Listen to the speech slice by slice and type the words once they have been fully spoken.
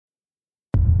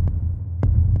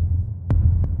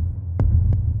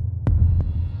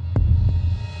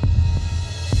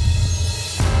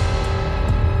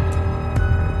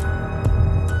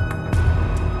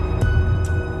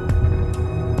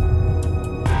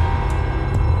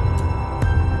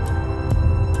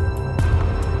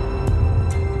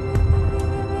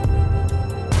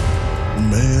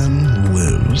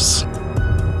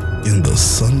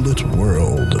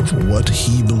world of what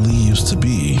he believes to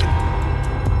be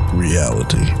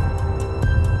reality.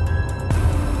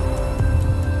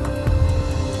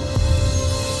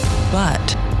 But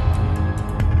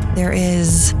there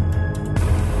is,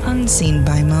 unseen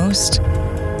by most,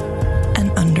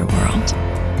 an underworld.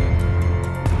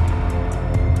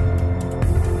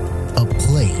 A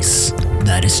place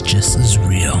that is just as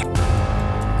real,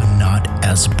 but not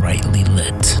as brightly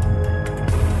lit.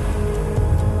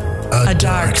 A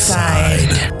dark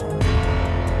side.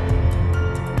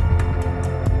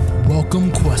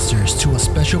 Welcome, Questers, to a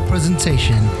special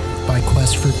presentation by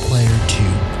Quest for Player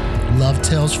 2, Love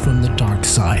Tales from the Dark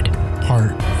Side,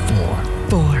 Part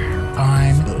 4.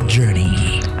 I'm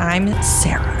Journey. I'm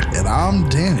Sarah. And I'm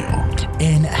Daniel.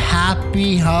 And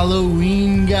happy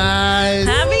Halloween, guys.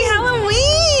 Happy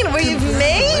Halloween! We've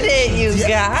made it, you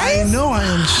guys. I know, I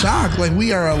am shocked. Like,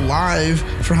 we are alive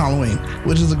for Halloween,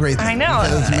 which is a great thing. I know.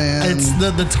 Because, man, It's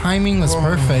the timing was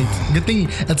perfect. Good thing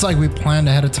it's like we planned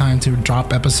ahead of time to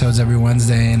drop episodes every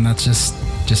Wednesday, and that's just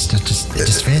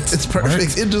fits. It's perfect.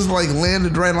 Works. It just like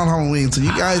landed right on Halloween. So you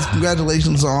guys,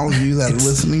 congratulations to all of you that are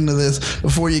listening to this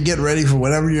before you get ready for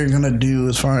whatever you're going to do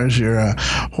as far as your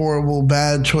horrible,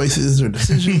 bad choices or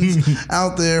decisions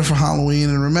out there for Halloween.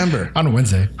 And remember, On a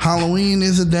Wednesday. Halloween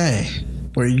is a day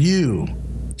where you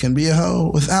can be a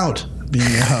hoe without being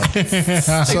a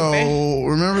hoe. So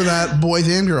remember that, boys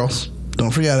and girls.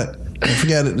 Don't forget it. Don't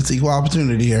forget it. It's equal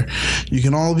opportunity here. You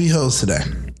can all be hoes today.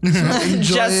 So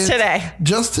enjoy Just it. today.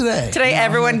 Just today. Today,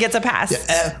 everyone gets a pass.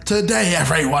 Today,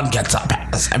 everyone gets a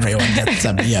pass. Everyone gets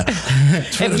a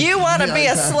If you want to be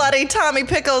a slutty Tommy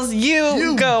Pickles,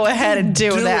 you go ahead and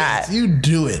do that. You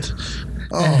do it.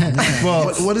 Oh, man.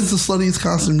 Well- what is the sluttiest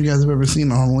costume you guys have ever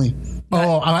seen on Halloween?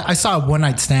 Oh, I saw a one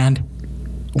night stand.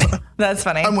 That's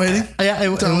funny. I'm waiting. Yeah,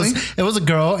 Tell me. it was a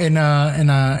girl in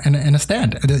a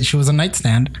stand. She was a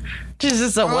nightstand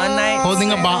Just a one night.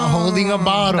 holding a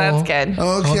bottle. That's good.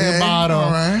 Okay. Holding a bottle.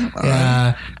 All right. Yeah.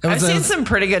 It I've was seen some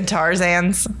pretty good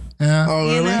Tarzans. Yeah. Oh,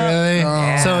 really? You know? Really?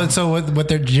 Yeah. So with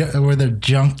their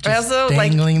junk I just also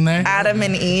dangling there. Adam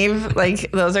and Eve,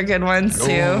 like those are good ones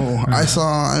too. Oh,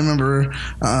 I remember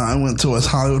I went to West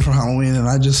Hollywood for Halloween and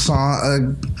I just saw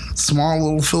a small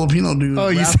little Filipino dude. Oh,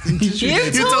 you wrapped in tissue You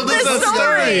paper. told us this that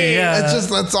story. Yeah.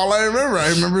 That's all I remember. I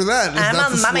remember that. I'm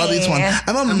That's a the mummy. sluttiest one.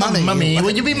 I'm a mummy. mummy.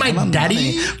 Would you be my I'm a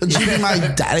daddy? mummy. Would you be my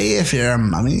daddy if you're a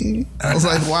mummy? I was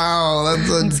like, wow,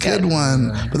 that's a good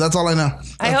one. But that's all I know.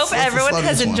 I hope That's the everyone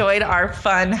has sluttiest one. enjoyed our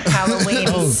fun Halloween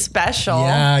special.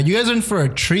 Yeah, you guys are in for a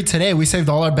treat today. We saved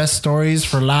all our best stories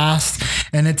for last,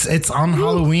 and it's on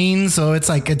Halloween, so it's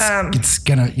like you're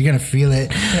gonna feel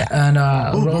it. And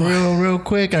real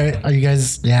quick, are you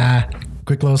guys? Yeah.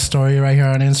 Quick little story right here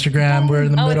on Instagram. We're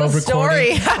in the middle of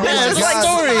recording. Story. I was just like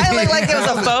smiling like it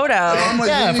was a photo. I'm like,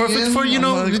 Yeah, leaning in. for you I'm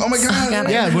know. like, oh my god.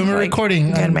 Yeah, when we're Like,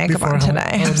 recording. good makeup on today.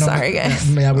 I'm sorry, guys.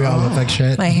 Yeah, we all look like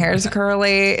shit. My hair's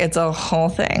curly. It's a whole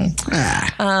thing.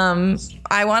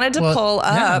 I wanted to pull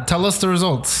Yeah, up. tell us the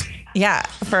results. Yeah,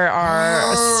 for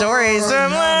our stories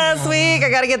from last week. I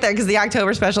got to get there because the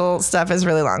October special stuff is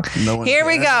really long. No one Here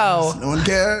we cares. go. No one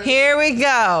cares. Here we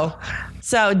go.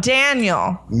 So,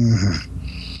 Daniel,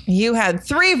 you had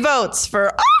 3 votes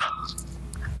for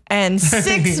and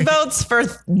 6 votes for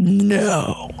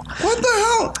no. What the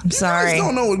hell? I'm sorry. You guys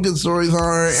don't know what good stories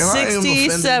are. And I am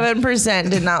offended. 67%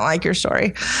 did not like your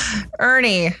story.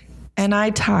 Ernie and I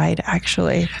tied,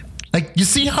 actually. Like, you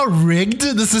see how rigged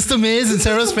the system is in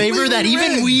Sarah's favor that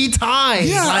even rigged. we tied.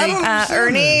 Yeah, I don't understand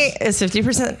Ernie is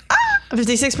 50%,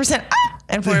 56%,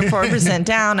 and 44%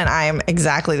 down, and I am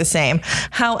exactly the same.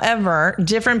 However,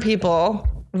 different people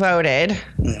voted.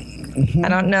 I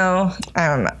don't know.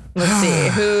 Let's see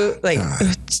who. Like,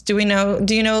 do you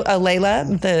know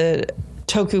Layla, the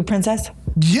Toku princess?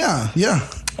 Yeah.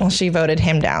 Well, she voted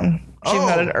him down. She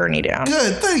voted Ernie down.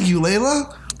 Good. Thank you,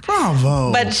 Layla.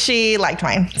 Bravo. But she liked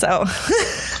mine, so.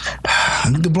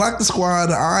 The Black the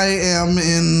Squad, I am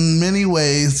in many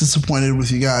ways disappointed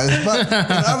with you guys, but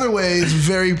in other ways,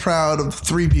 very proud of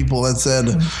 3 people that said,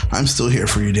 I'm still here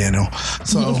for you, Daniel.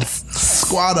 So,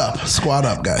 squad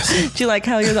up, guys. Do you like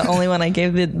how you're the only one I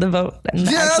gave the vote and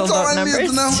the Yeah, actual that's all vote I needed numbers?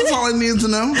 to know. That's all I needed to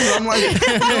know. I'm like,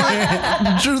 you know what?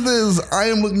 The truth is, I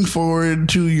am looking forward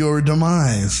to your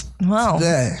demise. Well,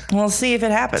 Today. we'll see if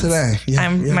it happens. Today, yeah.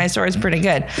 My story's pretty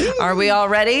good. Are we all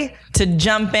ready to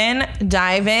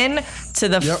dive in to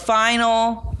the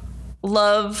final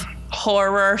love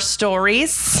horror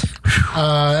stories?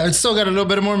 I still got a little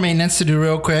bit more maintenance to do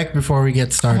real quick before we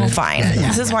get started. Well, fine.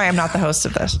 This is why I'm not the host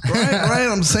of this. Right,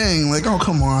 I'm saying, like, oh,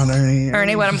 come on, Ernie.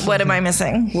 Ernie, what am I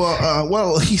missing?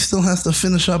 Well, he still has to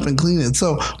finish up and clean it.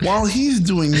 So while he's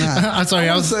doing that, I'm sorry,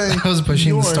 I was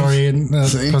pushing the story and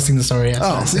posting the story.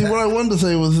 Oh, see, what I wanted to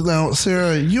say was, now,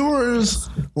 Sarah, yours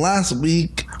last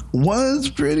week was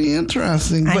pretty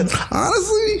interesting, but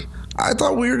honestly, I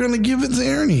thought we were going to give it to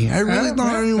Ernie. I really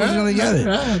thought Ernie was going to get it.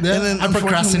 And then I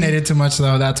procrastinated too much,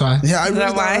 though. That's why. Yeah, I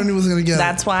really thought Ernie was going to get it.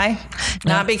 That's why.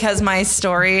 Not because my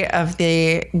story of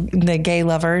the gay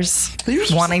lovers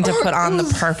wanting to put on the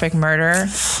perfect murder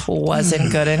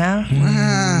wasn't good enough.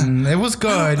 It was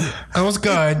good. It was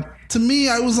good. To me,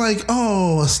 I was like,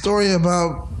 oh, a story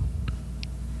about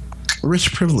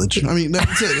rich privilege. I mean,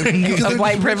 that's it. Of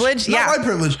white privilege? Not white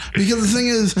privilege. Because the thing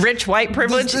is... Rich white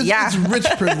privilege? It's rich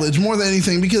privilege more than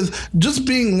anything. Because just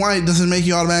being white doesn't make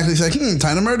you automatically say,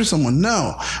 time to murder someone.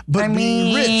 No. But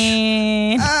being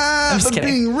rich... I'm just kidding.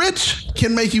 Being rich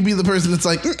can make you be the person that's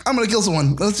like, I'm going to kill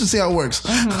someone. Let's just see how it works.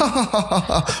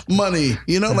 Money.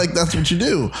 Like that's what you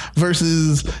do.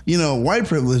 Versus, white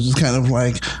privilege is kind of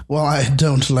like, well, I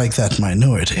don't like that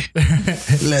minority.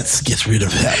 Let's get rid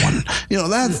of that one.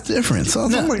 That's different. So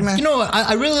I'm like, man.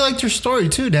 I really liked your story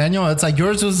too, Daniel. It's like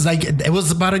yours was like, it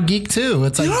was about a geek too.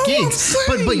 It's like geeks.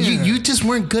 But you just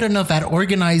weren't good enough at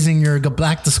organizing your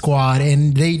Galacta squad,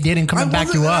 and they didn't come and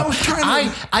back you up.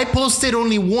 I posted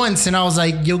only once and I was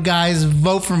like, you guys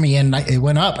vote for me, and it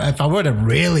went up. If I would have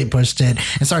really pushed it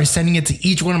and started sending it to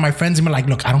each one of my friends and be like,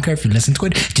 look, I don't care if you listen to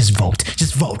it, just vote.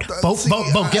 Vote.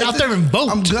 Get out there and vote.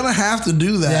 I'm gonna have to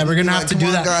do that. Yeah, we're gonna have to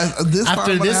do that, guys.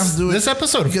 After this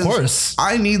episode, of course.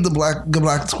 I need the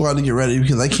Black Squad to get ready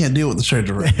because I can't deal with the church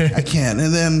already. I can't.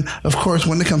 And then, of course,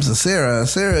 when it comes to Sarah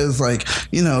is like,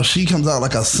 she comes out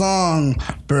like a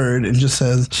songbird and just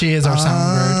says, she is our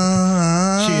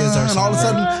songbird. She is our songbird. And all of a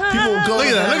sudden, people go, look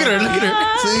at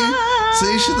her.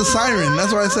 See, she's the siren.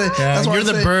 That's why I say. That's why you're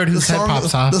the bird whose head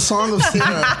pops off. The song of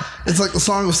Sarah. It's like the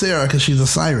song of Sarah because she's a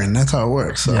siren. That's how it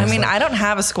works. So I mean, I don't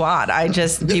have a squad.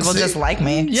 People just like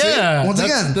me. Yeah. Once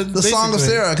again, the song of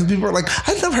Sarah, because people are like,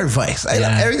 I love her voice. I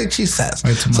love everything she says.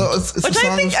 So it's which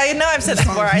I think I know I've said that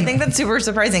before. I think that's super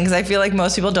surprising because I feel like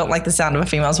most people don't like the sound of a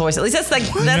female's voice. At least that's the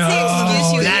excuse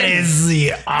you hear. That is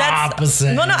the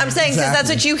opposite. Well, no, I'm saying because that's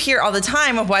what you hear all the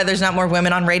time of why there's not more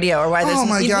women on radio or why there's. Oh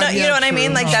my God, you know what I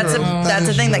mean? Like that's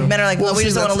a thing. Like men are like, well, we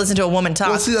just don't want to listen to a woman talk.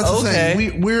 Well, see, that's the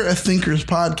thing. We're a thinkers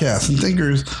podcast, and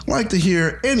thinkers like to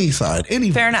hear any side,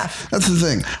 any. Fair enough. That's the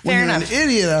thing. When you're an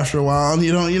idiot after a while,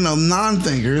 and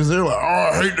non-thinkers, they're like,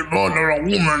 oh, I hate the voice of a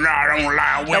woman. I don't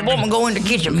like women. A woman go in the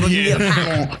kitchen.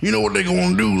 Yeah, you know what they're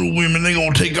gonna do to women? They're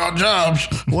gonna take our jobs.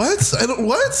 What?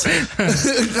 What? How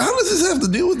does this have to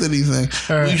do with anything?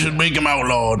 We should make them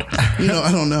outlawed.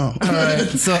 I don't know. All right.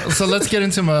 So let's get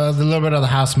into a little bit of the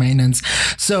house maintenance.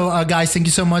 So, guys, thank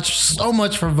you so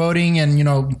much for voting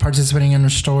and participating in our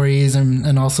stories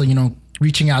and also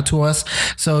reaching out to us.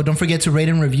 So don't forget to rate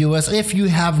and review us if you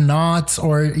have not,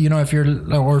 or if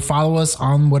you're, or follow us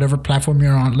on whatever platform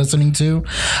you're on listening to.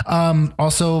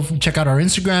 Also check out our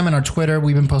Instagram and our Twitter.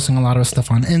 We've been posting a lot of stuff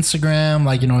on Instagram.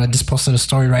 Like, I just posted a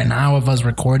story right now of us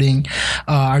recording.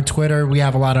 Our Twitter, we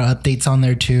have a lot of updates on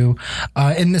there too.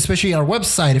 And especially our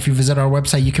website. If you visit our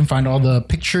website, you can find all the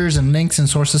pictures and links and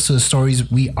sources to the stories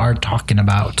we are talking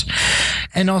about.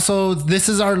 And also, this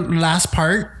is our last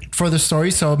part for the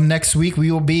story. So next week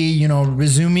we will be,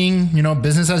 resuming,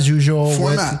 business as usual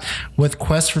with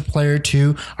Quest for Player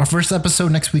 2. Our first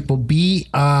episode next week will be,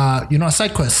 a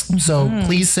side quest. So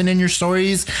please send in your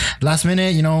stories. Last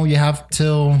minute, you have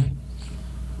till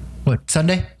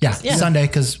Sunday? Yeah. Sunday,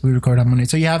 because we record on Monday.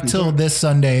 So you have till this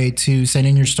Sunday to send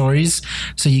in your stories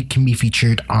so you can be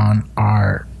featured on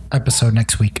our episode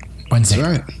next week. Wednesday.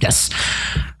 That's right. Yes.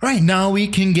 Right, now we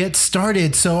can get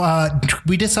started. So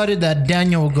we decided that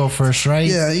Daniel will go first, right?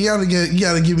 Yeah, you gotta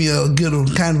give me a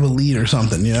good kind of a lead or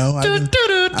something, Yeah, that's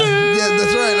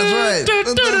right.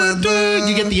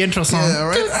 You get the intro song. Yeah,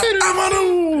 right.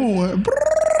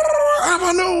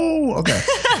 Avanu. Okay.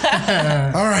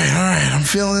 All right. I'm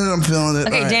feeling it.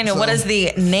 Okay, Daniel, what is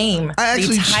the name? I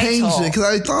actually changed it because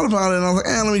I thought about it and I was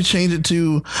like, let me change it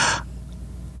to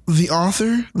The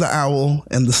Author, the Owl,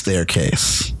 and the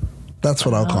Staircase. That's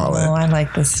what I'll call it. Oh, I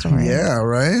like this story. Yeah,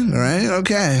 right.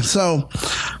 Okay, so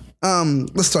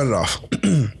let's start it off.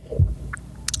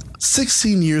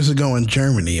 16 years ago in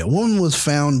Germany, a woman was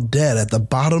found dead at the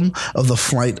bottom of the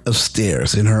flight of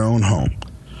stairs in her own home.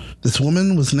 This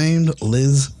woman was named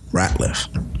Liz Ratliff.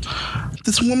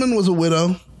 This woman was a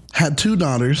widow, had 2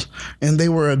 daughters, and they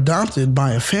were adopted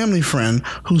by a family friend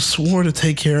who swore to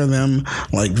take care of them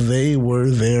like they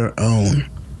were their own.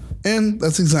 And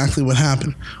that's exactly what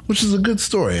happened, which is a good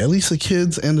story. At least the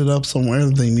kids ended up somewhere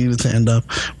that they needed to end up,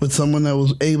 with someone that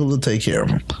was able to take care of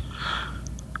them.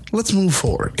 Let's move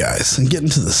forward, guys, and get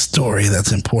into the story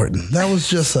that's important. That was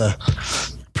just a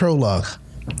prologue.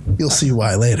 You'll see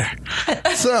why later.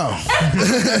 So,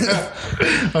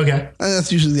 Okay.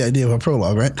 that's usually the idea of a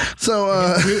prologue, right?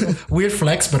 So, Weird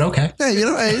flex, but okay. hey,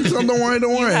 so don't worry.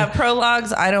 You have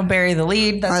prologues. I don't bury the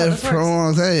lead. That's I how have this works.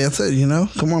 prologues. Hey, that's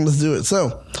it, Come on, let's do it.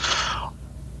 So,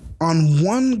 on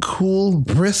one cool,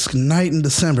 brisk night in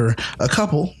December, a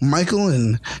couple, Michael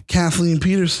and Kathleen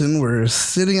Peterson, were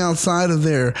sitting outside of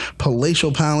their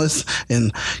palatial palace,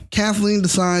 and Kathleen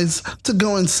decides to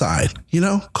go inside,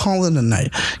 call it a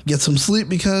night. Get some sleep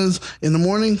because in the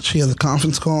morning she has a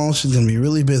conference call. She's going to be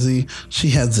really busy. She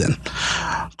heads in.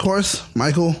 Of course,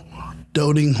 Michael,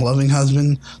 doting, loving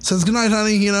husband, says goodnight,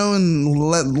 honey, and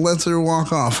lets her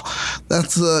walk off.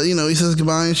 That's, he says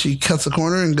goodbye, and she cuts a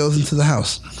corner and goes into the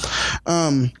house.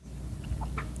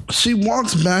 She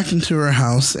walks back into her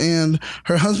house, and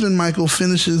her husband, Michael,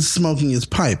 finishes smoking his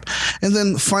pipe, and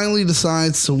then finally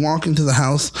decides to walk into the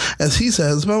house, as he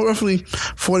says, about roughly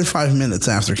 45 minutes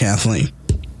after Kathleen.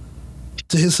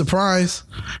 To his surprise,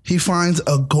 he finds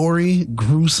a gory,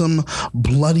 gruesome,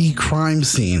 bloody crime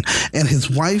scene, and his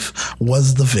wife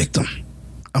was the victim.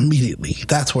 Immediately,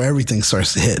 that's where everything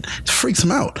starts to hit. It freaks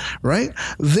him out, right?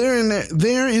 There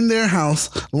in their house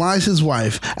lies his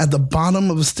wife at the bottom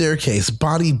of a staircase,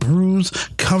 body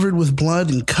bruised, covered with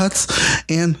blood and cuts,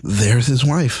 and there's his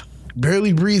wife.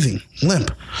 Barely breathing,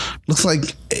 limp. Looks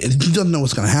like he doesn't know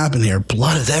what's going to happen here.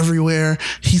 Blood is everywhere.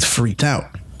 He's freaked out.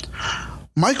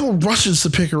 Michael rushes to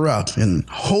pick her up and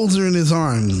holds her in his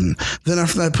arms, and then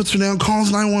after that puts her down, calls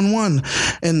 911,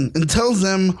 and tells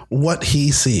them what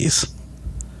he sees.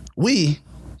 We,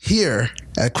 here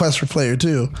at Quest for Player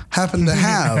 2, happen to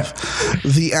have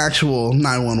the actual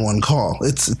 911 call.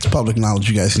 It's public knowledge.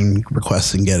 You guys can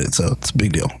request and get it, so it's a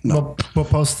big deal. No. We'll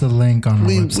post the link on our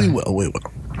website. We will.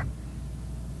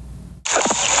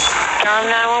 Tom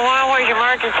 911, where's your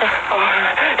emergency?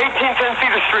 1810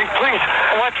 Cedar Street, please.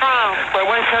 What's wrong? My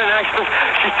wife had an accident.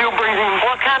 She's still breathing.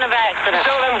 What kind of accident?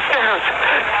 Still downstairs.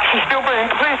 She's still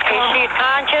breathing. Please Is come. she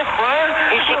conscious? What?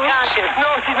 Is she conscious? No,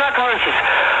 she's not conscious.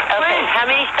 Okay. Please. How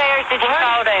many stairs did you What?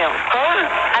 fall down? Huh?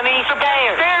 How many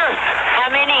stairs? Stairs. How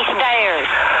many stairs?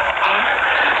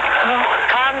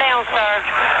 Calm down, sir.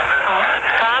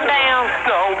 Calm down.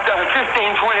 No,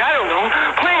 15, 20, I don't know.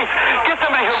 Please, get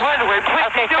somebody here right away. Please.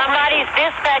 Okay, somebody's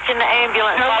dispatching the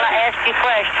ambulance No. while I ask you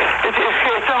questions.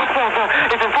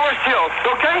 It's in Forest Hills,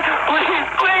 okay?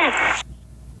 Please.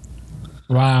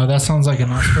 Wow, that sounds like an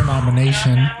Oscar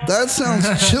nomination. That sounds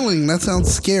chilling. That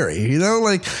sounds scary.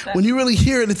 Like when you really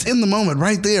hear it, it's in the moment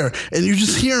right there. And you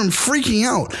just hear him freaking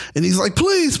out. And he's like,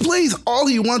 please. All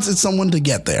he wants is someone to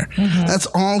get there. Mm-hmm. That's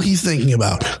all he's thinking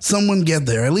about. Someone get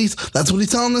there. At least that's what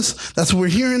he's telling us. That's what we're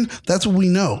hearing. That's what we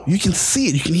know. You can see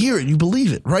it. You can hear it. You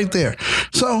believe it right there.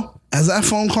 So as that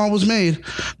phone call was made,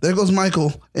 there goes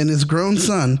Michael and his grown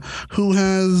son, who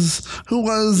was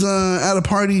at a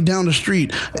party down the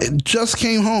street. It just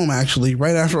came home, actually,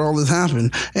 right after all this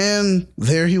happened. And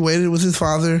there he waited with his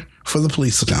father for the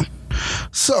police to come.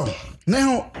 So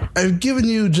now I've given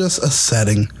you just a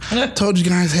setting. Told you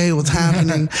guys, hey, what's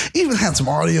happening. Even had some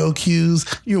audio cues.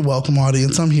 You're welcome,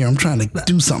 audience. I'm here. I'm trying to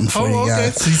do something for you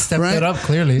guys. So you stepped it up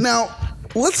clearly. Now,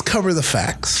 let's cover the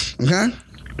facts, okay?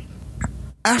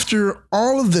 After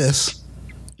all of this,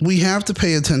 we have to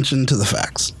pay attention to the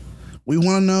facts. We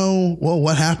want to know, well,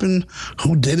 what happened?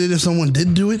 Who did it? If someone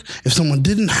did do it? If someone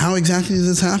didn't, how exactly did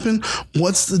this happen?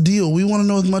 What's the deal? We want to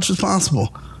know as much as possible.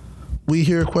 We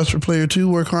here at Quest for Player 2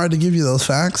 work hard to give you those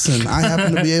facts, and I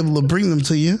happen to be able to bring them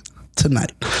to you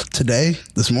tonight, today,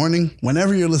 this morning,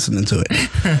 whenever you're listening to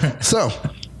it. So,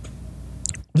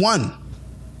 one,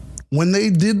 when they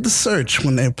did the search,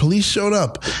 when the police showed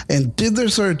up and did their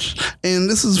search, and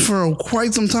this is for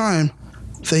quite some time,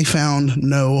 they found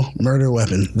no murder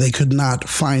weapon. They could not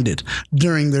find it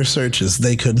during their searches.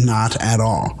 They could not at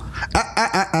all.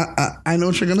 I know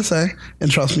what you're going to say, and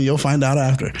trust me, you'll find out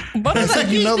after. It's like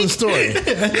you know the story.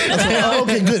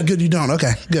 Okay, good. You don't.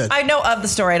 Okay, good. I know of the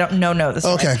story. I don't know the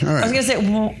story. Okay, all right. I was going to say,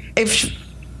 well, if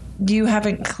you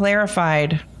haven't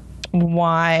clarified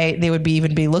why they would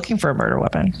even be looking for a murder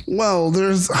weapon. Well,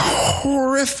 there's a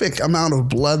horrific amount of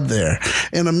blood there.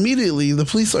 And immediately the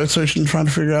police start searching, trying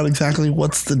to figure out exactly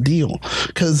what's the deal.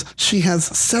 Because she has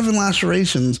 7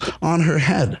 lacerations on her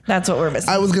head. That's what we're missing.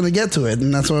 I was going to get to it,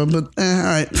 and that's what, but all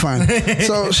right, fine.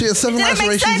 So she has 7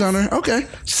 lacerations on her. Okay.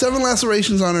 7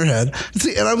 lacerations on her head.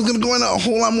 See, and I was going to go into a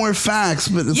whole lot more facts,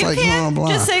 but it's you like, can't blah,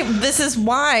 blah. just say this is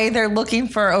why they're looking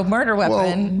for a murder weapon.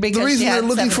 Well, because the reason she had they're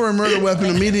looking 7 for a murder weapon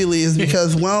immediately is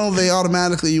because, well, they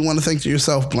automatically, you want to think to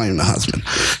yourself, blame the husband.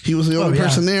 He was the only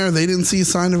person there. They didn't see a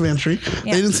sign of entry.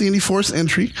 Yeah. They didn't see any forced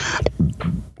entry.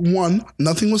 1,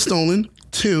 nothing was stolen.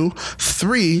 2,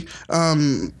 3,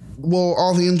 well,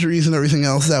 all the injuries and everything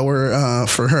else that were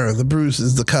for her, the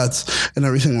bruises, the cuts, and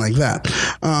everything like that.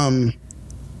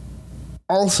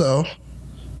 Also,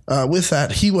 with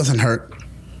that, he wasn't hurt.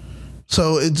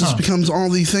 So it just becomes all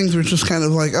these things were just kind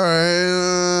of like, all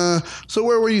right, so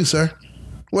where were you, sir?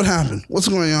 What happened? What's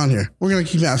going on here? We're going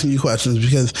to keep asking you questions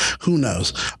because who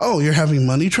knows? Oh, you're having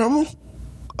money trouble?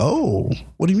 Oh,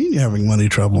 what do you mean you're having money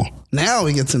trouble? Now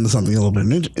he gets into something a little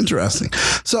bit interesting.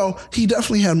 So he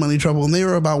definitely had money trouble, and they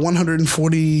were about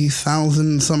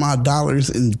 $140,000 some odd dollars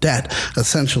in debt,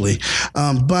 essentially.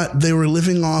 But they were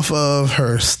living off of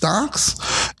her stocks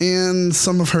and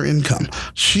some of her income.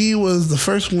 She was the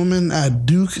first woman at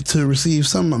Duke to receive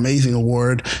some amazing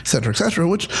award, et cetera,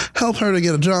 which helped her to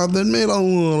get a job that made a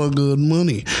lot of good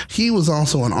money. He was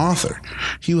also an author.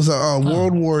 He was a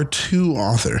World War II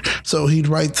author. So he'd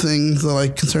write things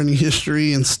like concerning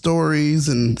history and stories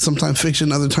and sometimes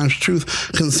fiction, other times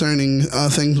truth concerning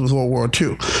things with World War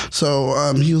II.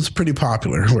 So he was pretty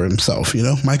popular for himself, you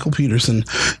know, Michael Peterson.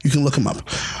 You can look him up.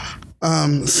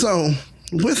 So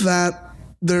with that,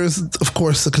 there's, of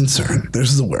course, the concern.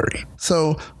 There's the worry.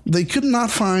 So they could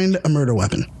not find a murder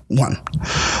weapon. 1,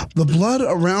 the blood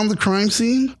around the crime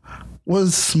scene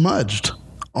was smudged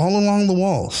all along the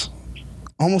walls,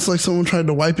 almost like someone tried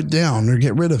to wipe it down or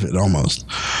get rid of it almost.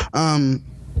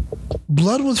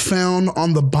 Blood was found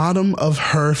on the bottom of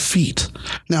her feet.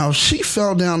 Now, if she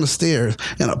fell down the stairs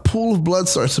and a pool of blood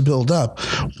starts to build up,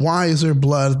 why is there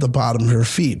blood at the bottom of her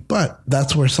feet? But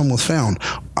that's where some was found,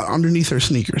 underneath her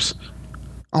sneakers.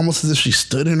 Almost as if she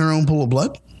stood in her own pool of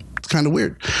blood. It's kind of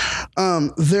weird.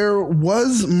 There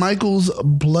was Michael's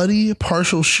bloody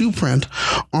partial shoe print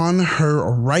on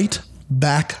her right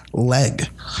back leg.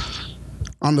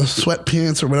 On the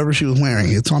sweatpants or whatever she was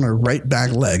wearing. It's on her right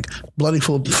back leg. Bloody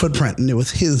footprint, and it was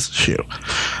his shoe.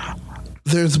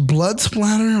 There's blood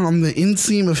splatter on the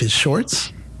inseam of his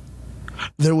shorts.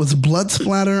 There was blood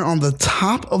splatter on the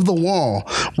top of the wall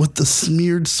with the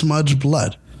smeared smudged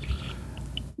blood.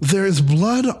 There's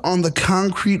blood on the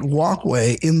concrete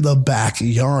walkway in the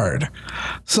backyard.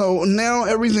 So now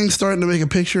everything's starting to make a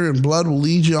picture, and blood will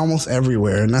lead you almost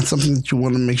everywhere. And that's something that you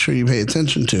want to make sure you pay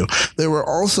attention to. There were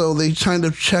also, they kind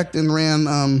of checked and ran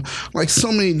like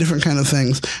so many different kind of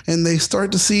things. And they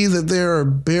start to see that there are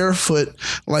barefoot,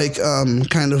 like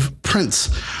kind of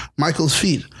prints, Michael's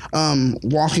feet,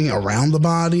 walking around the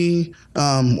body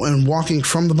and walking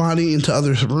from the body into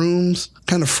other rooms.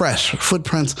 Kind of fresh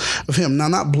footprints of him. Now,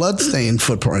 not blood-stained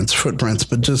footprints,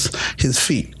 but just his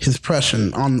feet, his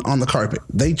impression on the carpet.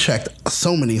 They checked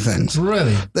so many things.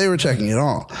 Really? They were checking it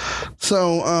all.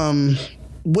 So,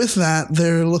 with that,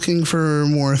 they're looking for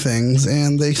more things,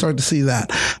 and they start to see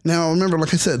that. Now, remember,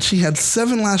 like I said, she had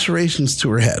 7 lacerations to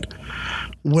her head.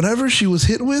 Whatever she was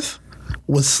hit with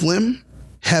was slim,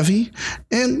 heavy,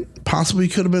 and possibly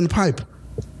could have been a pipe,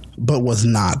 but was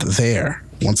not there.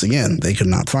 Once again, they could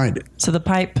not find it. So the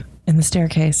pipe in the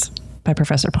staircase by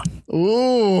Professor Pond.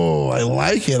 Oh, I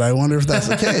like it. I wonder if that's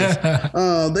the case.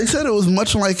 They said it was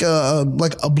much like a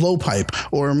blowpipe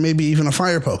or maybe even a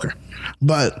fire poker.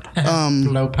 But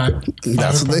blowpipe.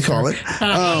 That's what they call it.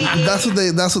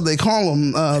 That's what they call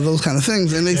them. Those kind of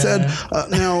things. And they said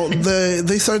now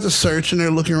they start to search and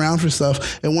they're looking around for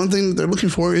stuff. And one thing that they're looking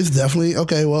for is definitely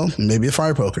maybe a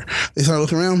fire poker. They start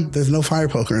looking around. There's no fire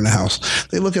poker in the house.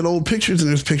 They look at old pictures and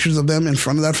there's pictures of them in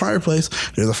front of that fireplace.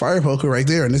 There's a fire poker right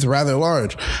there, and it's rather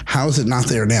large. How is it not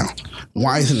there now?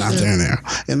 Why is it not there now?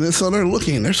 And then so they're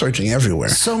looking. They're searching everywhere.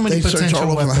 So many they search all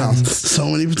over weapons. the house. So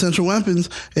many potential weapons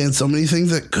and so many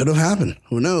things that could have happened.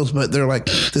 Who knows? But they're like,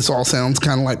 this all sounds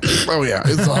kind of like, oh yeah,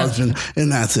 it's the husband,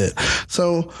 and that's it.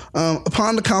 So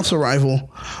upon the cops' arrival,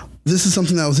 this is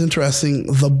something that was interesting.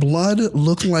 The blood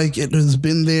looked like it has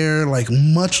been there like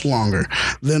much longer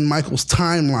than Michael's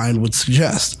timeline would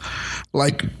suggest.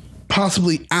 Like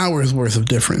possibly hours worth of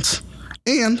difference.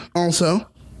 And also,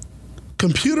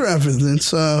 computer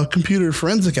evidence, computer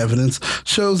forensic evidence,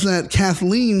 shows that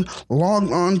Kathleen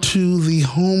logged onto the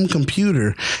home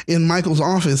computer in Michael's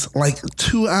office like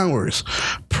 2 hours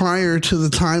prior to the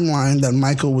timeline that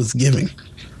Michael was giving.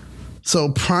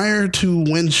 So prior to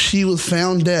when she was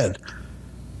found dead,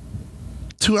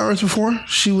 2 hours before,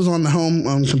 she was on the home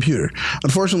computer.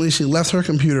 Unfortunately, she left her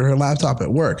computer, her laptop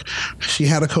at work. She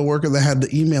had a coworker that had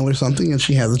to email her something, and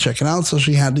she had to check it out, so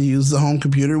she had to use the home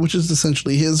computer, which is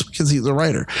essentially his because he's a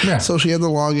writer. Yeah. So she had to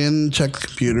log in, check the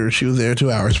computer. She was there 2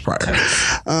 hours prior.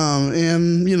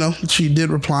 And, you know, she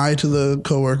did reply to the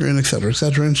coworker and et cetera,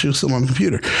 and she was still on the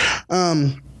computer.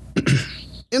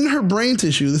 In her brain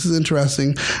tissue, this is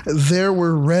interesting, there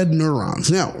were red neurons.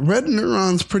 Now, red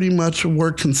neurons pretty much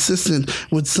were consistent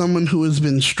with someone who has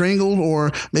been strangled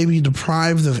or maybe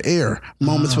deprived of air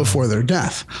moments before their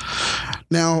death.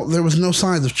 Now, there was no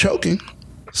signs of choking.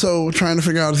 So trying to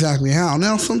figure out exactly how.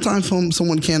 Now, sometimes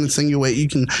someone can insinuate. You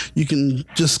can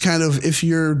just kind of, if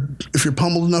you're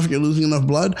pummeled enough, you're losing enough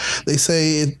blood. They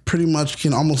say it pretty much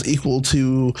can almost equal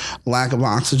to lack of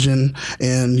oxygen,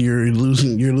 and you're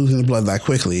losing the blood that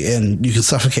quickly, and you can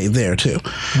suffocate there too.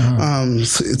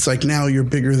 So it's like now you're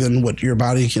bigger than what your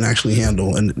body can actually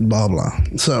handle, and blah blah.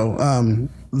 So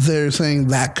they're saying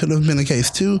that could have been the case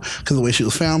too, because the way she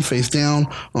was found, face down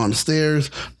on the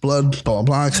stairs, blood, blah, blah,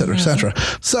 blah, et cetera, et cetera.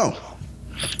 So,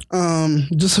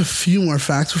 just a few more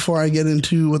facts before I get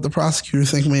into what the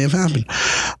prosecutors think may have happened.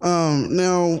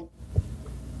 Now,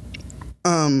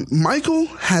 Michael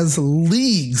has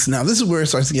leagues. Now, this is where it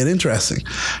starts to get interesting.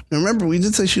 Now, remember, we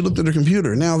did say she looked at her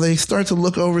computer. Now, they start to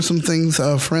look over some things,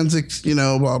 forensics,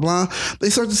 blah, blah. They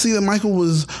start to see that Michael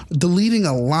was deleting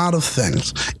a lot of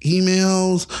things.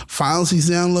 Emails, files he's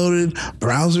downloaded,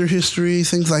 browser history,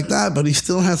 things like that. But he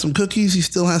still has some cookies. He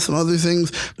still has some other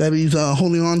things that he's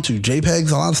holding on to,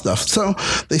 JPEGs, a lot of stuff. So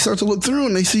they start to look through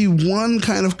and they see one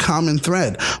kind of common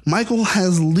thread. Michael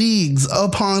has leagues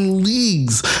upon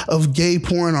leagues of gay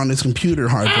porn on his computer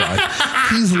hard drive.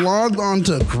 He's logged on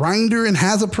to Grindr and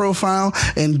has a profile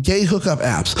and gay hookup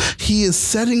apps. He is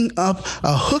setting up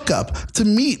a hookup to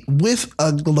meet with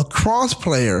a lacrosse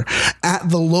player at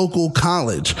the local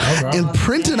college and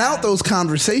printed out those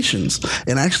conversations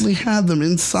and actually had them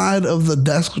inside of the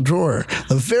desk drawer,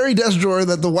 the very desk drawer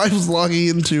that the wife was logging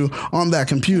into on that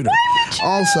computer.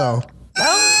 Also, okay.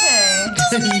 I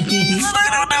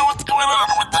don't know what's going on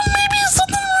with them. Maybe it's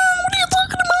something wrong. What are you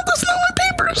talking about? That's not my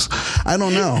papers. I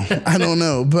don't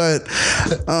know. But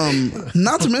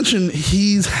not to mention,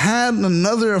 he's had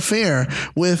another affair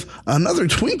with another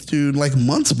twink dude like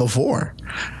months before.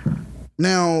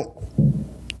 Now,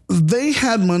 they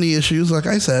had money issues, like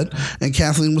I said, and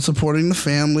Kathleen was supporting the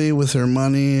family with her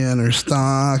money and her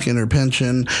stock and her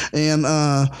pension. And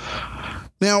now,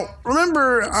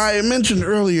 remember I mentioned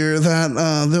earlier that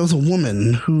there was a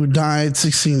woman who died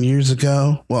 16 years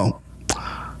ago? Well,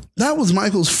 that was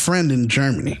Michael's friend in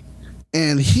Germany.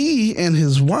 And he and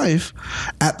his wife,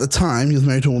 at the time, he was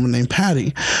married to a woman named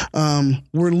Patty,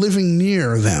 were living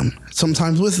near them,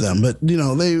 sometimes with them. But,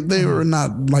 they were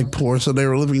not like poor, so they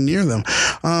were living near them.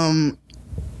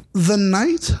 The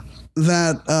night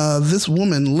that this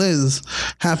woman, Liz,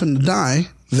 happened to die,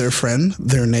 their friend,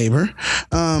 their neighbor,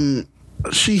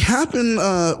 she happened,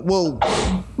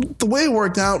 the way it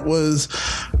worked out was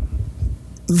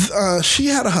she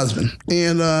had a husband,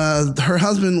 and her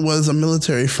husband was a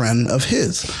military friend of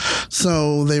his.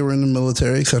 So they were in the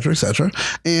military, et cetera,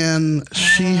 and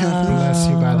she happened. Bless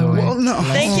you, by the way. Well, no.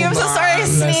 Thank you. I'm so sorry I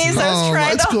sneezed. I was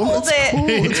trying to hold it.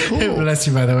 It's cool. Bless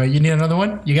you, by the way. You need another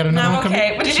one? You got another one coming?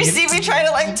 Okay, but did you see me try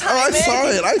to time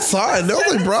it? I saw it. That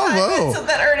was like bravo. So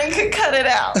that Ernie could cut it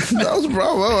out. That was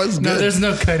bravo. That's good. No, there's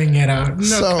no cutting it out.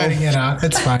 Cutting it out.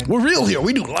 It's fine. We're real here.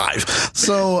 We do live.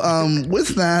 So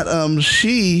with that,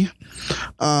 she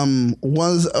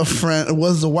was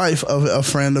the wife of a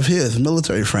friend of his,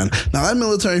 military friend. Now that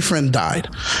military friend died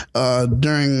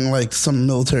during like some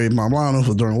military blah blah. I don't know if it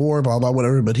was during war, blah blah,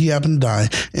 whatever. But he happened to die,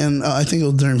 and I think it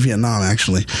was during Vietnam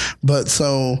actually. But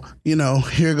so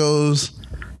here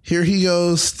he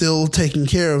goes, still taking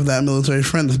care of that military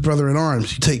friend, his brother in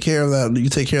arms. You take care of that. You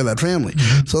take care of that family.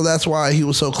 Mm-hmm. So that's why he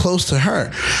was so close to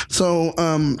her. So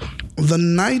the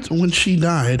night when she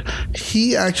died,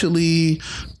 he actually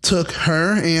took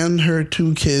her and her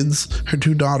two kids, her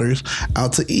two daughters,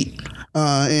 out to eat.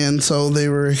 And so they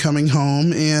were coming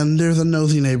home, and there's a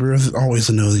nosy neighbor. There's always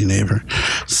a nosy neighbor.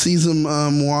 Sees them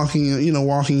walking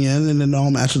in, and it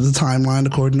all matches the timeline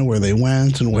according to where they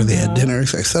went and where they had dinner,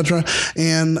 etc.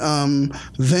 And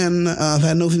then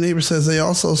that nosy neighbor says they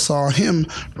also saw him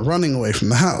running away from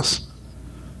the house.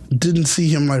 didn't see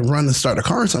him like run and start a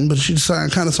car or something, but she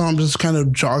kind of saw him just kind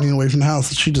of jogging away from the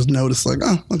house. She just noticed like,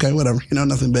 oh, okay, whatever,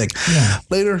 nothing big. Yeah.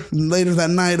 Later that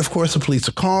night, of course, the police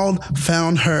are called,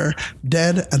 found her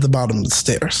dead at the bottom of the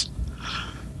stairs.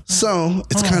 So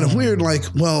it's kind of weird. Like,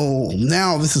 well,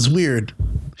 now this is weird.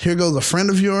 Here goes a friend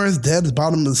of yours dead at the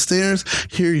bottom of the stairs.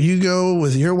 Here you go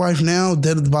with your wife now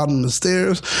dead at the bottom of the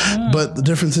stairs. But the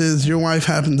difference is your wife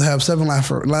happened to have 7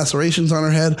 lacerations on her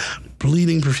head,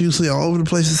 bleeding profusely all over the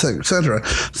place, etc.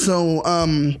 So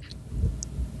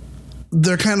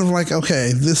they're kind of like,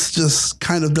 okay, this just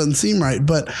kind of doesn't seem right.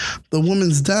 But the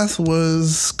woman's death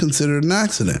was considered an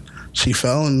accident. She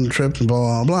fell and tripped and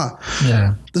blah, blah, blah.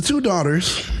 Yeah. The 2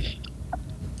 daughters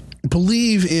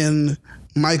believe in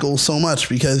Michael so much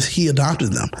because he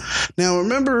adopted them. Now,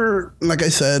 remember, like I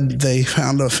said, they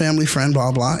found a family friend,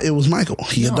 blah, blah. It was Michael.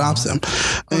 He adopts them.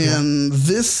 Okay. And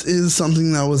this is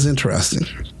something that was interesting.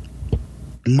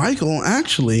 Michael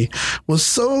actually was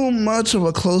so much of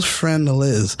a close friend to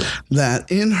Liz that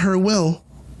in her will,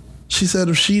 she said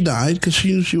if she died, because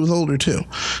she knew she was older too.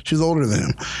 She was older than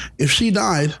him. If she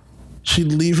died,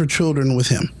 she'd leave her children with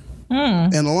him.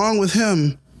 And along with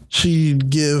him, she'd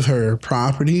give her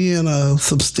property and a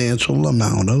substantial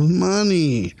amount of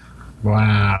money.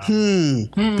 Wow.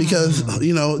 Because,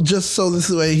 just so this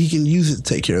way he can use it to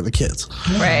take care of the kids.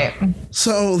 Right.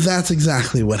 So that's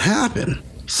exactly what happened.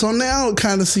 So now it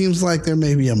kind of seems like there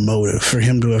may be a motive for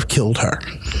him to have killed her.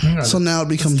 Yeah, so now it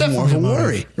becomes more of a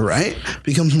worry, right?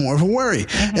 Becomes more of a worry.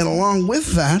 And along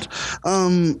with that,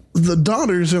 the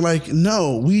daughters are like,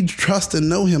 no, we trust and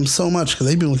know him so much because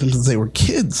they've been with him since they were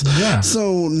kids. Yeah.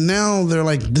 So now they're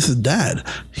like, this is Dad.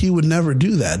 He would never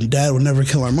do that. Dad would never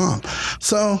kill our mom.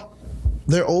 So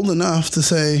they're old enough to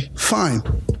say, fine,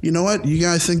 you know what? You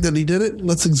guys think that he did it?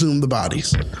 Let's exhume the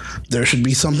bodies. There should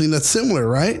be something that's similar,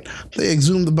 right? They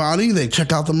exhume the body, they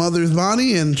check out the mother's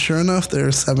body, and sure enough, there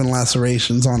are 7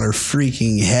 lacerations on her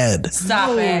freaking head.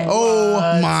 Stop it.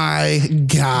 Oh my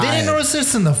God. They didn't notice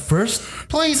this in the first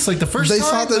place? Like the first time? They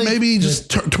thought that maybe just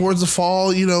towards the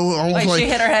fall, almost like she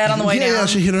hit her head on the way down? Yeah,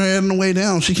 she hit her head on the way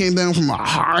down. She came down from a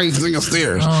high thing of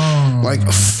stairs. Like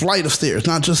a flight of stairs,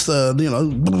 not just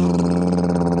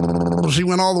she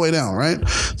went all the way down, right?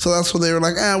 So that's what they were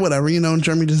like, whatever, and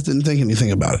Jeremy just didn't think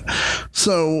anything about it.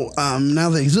 So now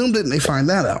they exhumed it and they find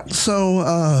that out.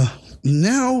 So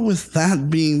now with that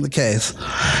being the case,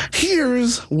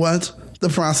 here's what the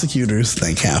prosecutors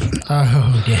think happened.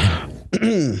 Oh, yeah.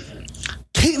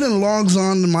 Caitlin logs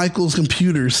on to Michael's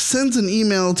computer, sends an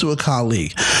email to a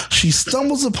colleague. She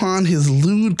stumbles upon his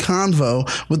lewd convo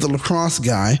with the lacrosse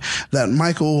guy that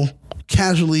Michael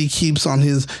casually keeps in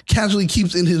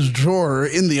his drawer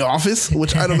in the office,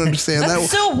 which I don't understand.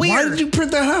 That's so weird. Why did you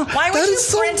print that out? Why would you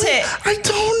print it? I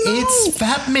don't know. It's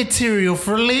fat material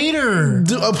for later.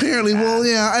 Apparently, well,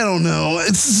 yeah, I don't know.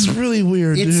 It's really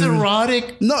weird. It's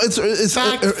erotic. No, it's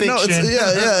fact fiction. No,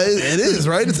 it is,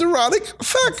 right? It's erotic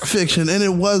fact fiction, and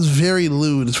it was very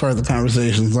lewd as far as the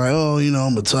conversations. Like,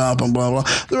 I'm a top and blah blah.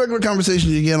 The regular conversation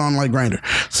you get on like Grindr.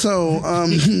 So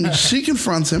she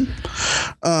confronts him.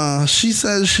 She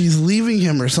says she's leaving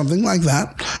him or something like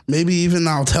that. Maybe even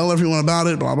I'll tell everyone about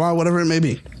it, blah, blah, whatever it may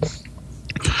be.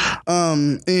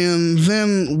 And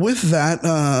then with that,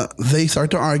 they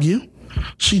start to argue.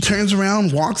 She turns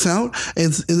around, walks out,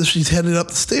 and she's headed up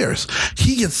the stairs.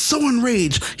 He gets so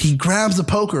enraged, he grabs the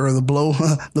poker or the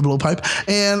blowpipe,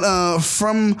 and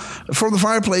from the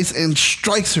fireplace and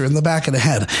strikes her in the back of the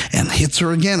head and hits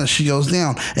her again as she goes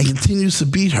down and continues to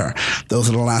beat her. Those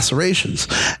are the lacerations,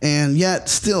 and yet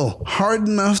still hard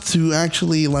enough to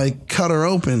actually like cut her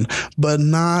open, but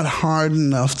not hard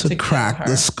enough to crack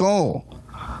the skull.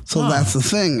 So that's the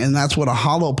thing, and that's what a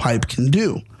hollow pipe can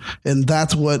do. And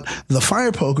that's what the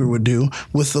fire poker would do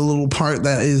with the little part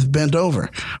that is bent over.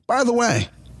 By the way,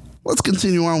 let's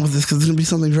continue on with this because there's going to be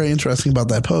something very interesting about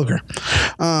that poker.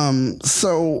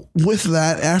 So with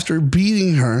that, after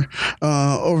beating her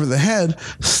over the head,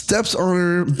 steps on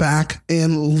her back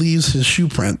and leaves his shoe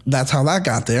print. That's how that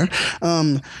got there.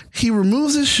 He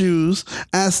removes his shoes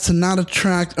as to not to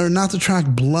track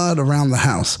blood around the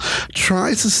house,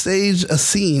 tries to stage a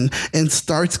scene and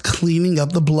starts cleaning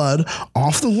up the blood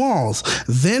off the walls.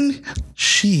 Then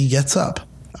she gets up.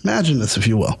 Imagine this, if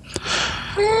you will.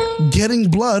 Getting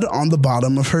blood on the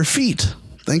bottom of her feet.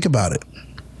 Think about it.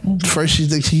 First, she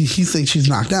thinks he thinks she's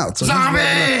knocked out. So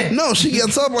Zombie! No, she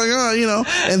gets up like,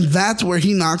 and that's where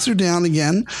he knocks her down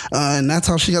again, and that's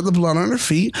how she got the blood on her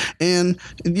feet. And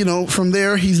from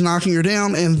there, he's knocking her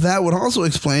down, and that would also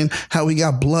explain how he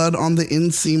got blood on the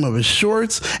inseam of his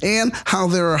shorts, and how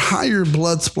there are higher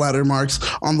blood splatter marks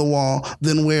on the wall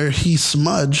than where he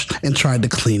smudged and tried to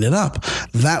clean it up.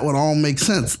 That would all make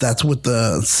sense. That's with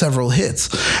the several hits.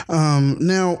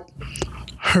 Now,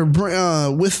 her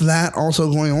with that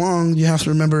also going along, you have to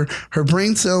remember her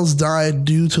brain cells died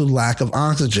due to lack of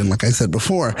oxygen, like I said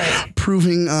before,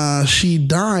 proving she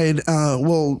died.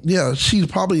 She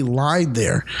probably lied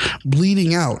there,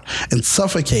 bleeding out and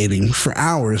suffocating for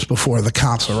hours before the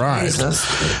cops arrived.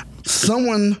 Jesus.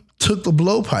 Someone took the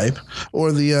blowpipe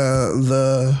or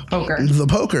the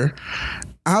poker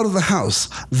out of the house.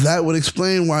 That would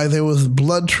explain why there was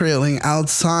blood trailing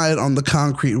outside on the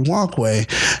concrete walkway,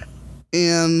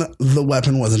 and the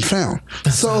weapon wasn't found.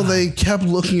 So they kept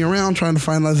looking around trying to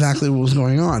find out exactly what was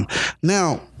going on.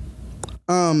 Now,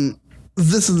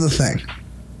 this is the thing.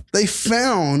 They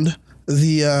found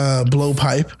the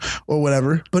blowpipe or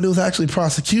whatever, but it was actually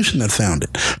prosecution that found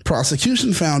it.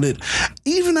 Prosecution found it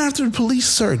even after police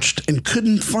searched and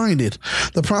couldn't find it.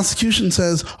 The prosecution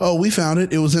says, "Oh, we found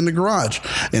it. It was in the garage."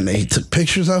 And they took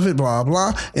pictures of it, blah,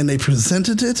 blah, and they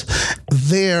presented it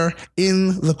there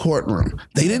in the courtroom.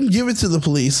 They didn't give it to the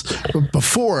police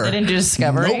before. They didn't do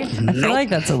discovery? Nope. I feel like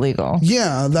that's illegal.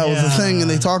 Yeah, that was the thing. And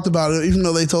they talked about it, even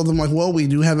though they told them, like, well, we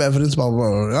do have evidence, blah, blah,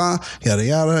 blah, blah, yada,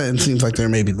 yada. And it seems like there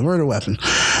may be the murder weapon.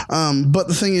 But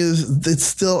the thing is, it's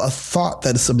still a thought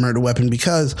that it's a murder weapon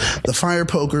because the fire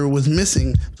poker was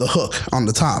missing the hook on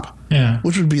the top. Yeah.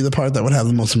 Which would be the part that would have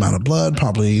the most amount of blood,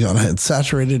 probably gone ahead,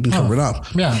 saturated and covered up.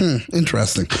 Yeah.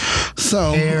 Interesting.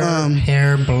 So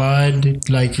hair, blood,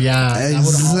 exactly,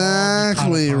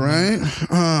 right?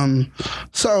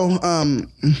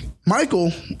 Michael,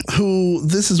 who,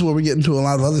 this is where we get into a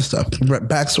lot of other stuff,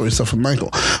 backstory stuff from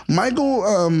Michael. Michael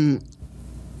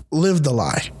lived a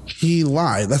lie. He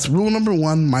lied. That's rule number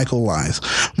one. Michael lies.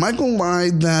 Michael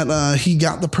lied that he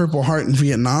got the Purple Heart in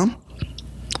Vietnam.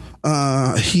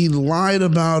 He lied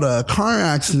about a car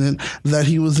accident that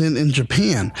he was in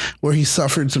Japan where he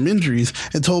suffered some injuries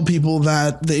and told people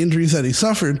that the injuries that he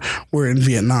suffered were in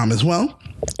Vietnam as well.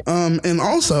 And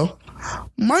also,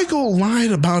 Michael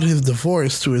lied about his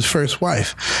divorce to his first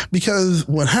wife because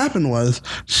what happened was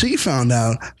she found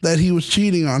out that he was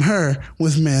cheating on her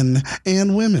with men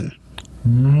and women.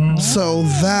 So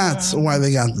that's why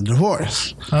they got the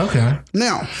divorce. Okay.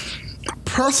 Now,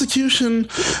 prosecution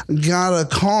got a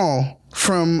call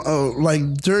from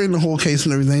during the whole case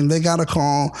and everything. They got a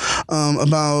call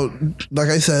about, like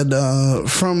I said,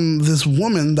 from this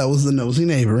woman that was the nosy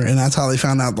neighbor, and that's how they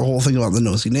found out the whole thing about the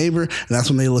nosy neighbor. And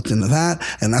that's when they looked into that,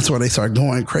 and that's where they started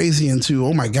going crazy into,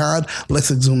 oh my God,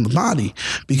 let's exhume the body,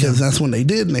 because that's when they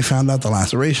did, and they found out the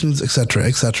lacerations, etc.,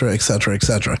 etc., etc.,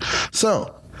 etc.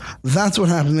 So that's what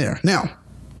happened there. Now,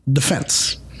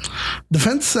 defense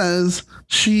says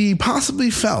she possibly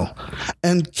fell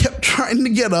and kept trying to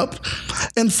get up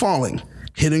and falling,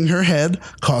 hitting her head,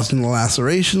 causing the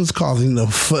lacerations, causing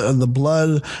the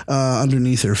blood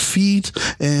underneath her feet,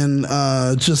 and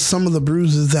just some of the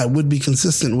bruises that would be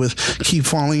consistent with keep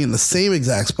falling in the same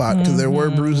exact spot, because there were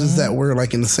bruises that were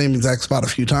like in the same exact spot a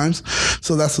few times.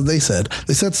 So that's what they said.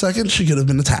 They said second, she could have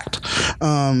been attacked.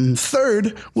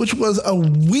 Third, which was a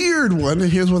weird one,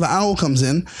 and here's where the owl comes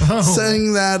in,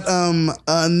 saying that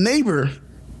a neighbor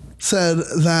said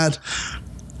that,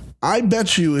 I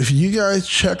bet you if you guys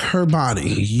check her body,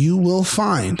 you will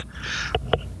find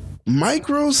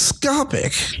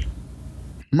microscopic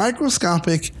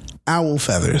owl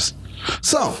feathers.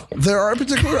 So there are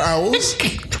particular owls.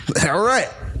 All right.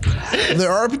 There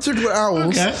are particular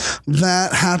owls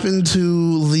that happen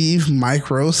to leave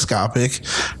microscopic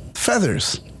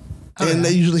feathers. And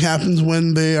that usually happens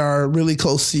when they are really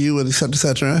close to you and et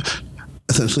cetera,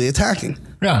 essentially attacking.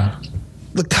 Yeah.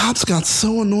 The cops got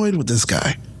so annoyed with this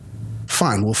guy.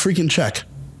 Fine, we'll freaking check.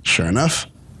 Sure enough,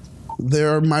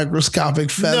 there are microscopic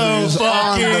feathers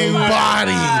on the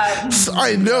body. So,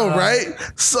 I know, right?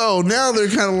 So now they're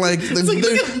kind of like,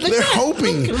 they're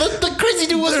hoping. The crazy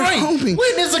dude was right. Hoping.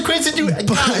 When is a crazy dude?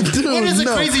 When is a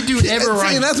crazy dude ever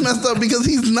right? And that's messed up because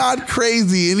he's not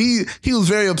crazy, and he was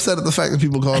very upset at the fact that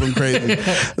people called him crazy.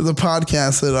 There's a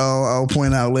podcast that I'll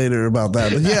point out later about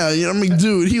that. But yeah, I mean,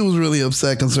 dude, he was really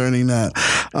upset concerning that.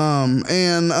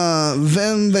 And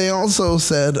then they also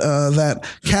said that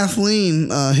Kathleen,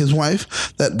 his wife,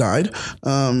 wife that died,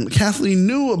 Kathleen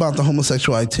knew about the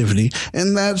homosexual activity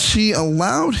and that she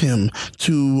allowed him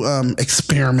to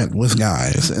experiment with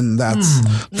guys, and that's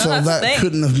that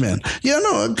couldn't have been. Yeah,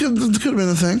 no, it could have been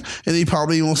a thing, and he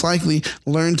probably most likely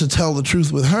learned to tell the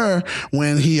truth with her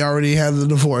when he already had the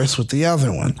divorce with the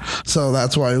other one. So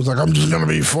that's why he was like, I'm just gonna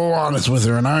be full honest with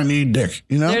her, and I need dick.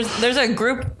 You know, there's a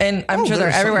group, and I'm sure they're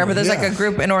everywhere, but there's like a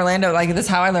group in Orlando. Like, this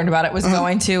is how I learned about it. Was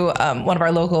going to one of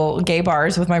our local gay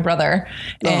bars with my brother,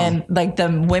 and like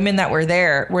the women that were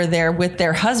there with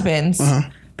their husbands.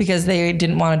 Because they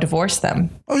didn't want to divorce them.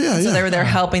 Oh, yeah, so they were there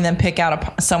helping them pick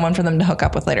out someone for them to hook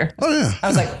up with later. Oh, yeah. I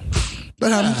was like,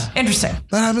 that happens. Interesting.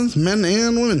 That happens. Men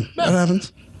and women. Yeah. That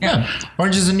happens. Yeah.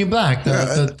 Orange is the New Black.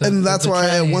 And that's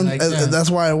why that's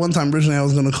why at one time originally I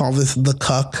was going to call this the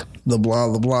cuck, the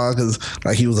blah, because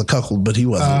like he was a cuckold, but he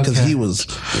wasn't, because he was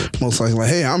most likely like,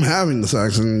 hey, I'm having the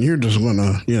sex and you're just going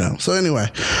to, you know. So anyway,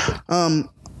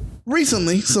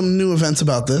 recently some new events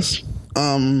about this.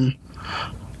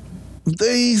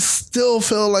 They still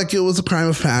feel like it was a crime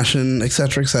of passion, et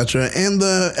cetera, and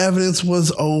the evidence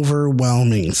was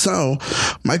overwhelming. So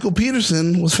Michael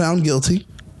Peterson was found guilty,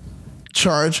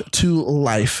 charged to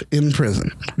life in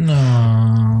prison.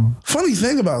 No. Funny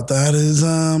thing about that is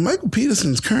Michael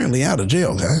Peterson's currently out of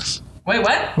jail, guys. Wait,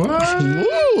 what?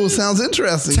 Ooh, sounds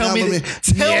interesting. Tell me they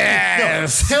found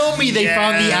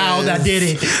the owl that did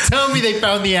it. Tell me they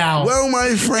found the owl. Well,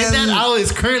 my friend, and that owl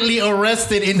is currently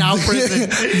arrested in owl prison.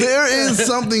 There is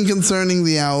something concerning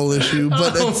the owl issue,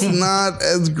 but it's not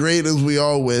as great as we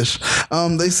all wish.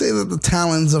 They say that the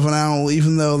talons of an owl,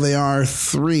 even though they are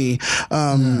 3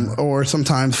 or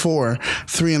sometimes 4,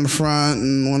 3 in the front,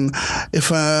 and when if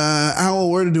an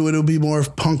owl were to do it, it would be more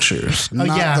of punctures,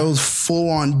 not those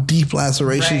full-on deep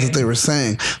lacerations that they were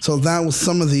saying. So that was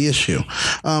some of the issue.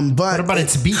 But what about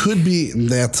its beak? Could be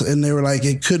that, and they were like,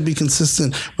 it could be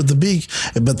consistent with the beak,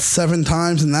 but 7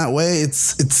 times in that way,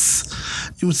 it's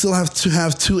you would still have to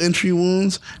have 2 entry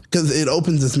wounds, because it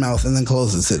opens its mouth and then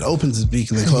closes. It opens its beak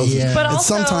and then closes. Yeah. But and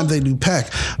also, sometimes they do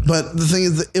peck. But the thing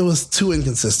is, that it was too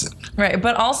inconsistent. Right.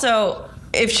 But also,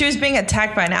 if she was being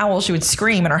attacked by an owl, she would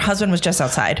scream, and her husband was just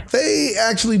outside. They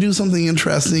actually do something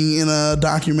interesting in a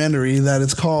documentary that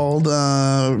it's called,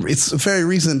 it's very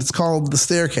recent, it's called The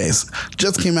Staircase.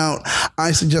 Just came out.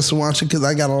 I suggest to watch it because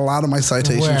I got a lot of my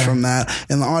citations from that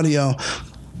in the audio.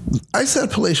 I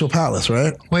said Palatial Palace,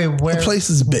 right? Wait, where? The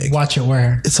place is big. Watch it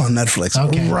where? It's on Netflix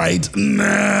right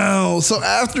now. So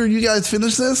after you guys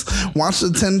finish this, watch the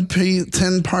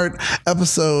 10-part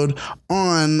episode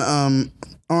on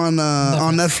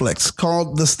Netflix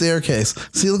called The Staircase.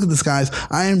 See, look at this, guys.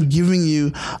 I am giving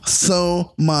you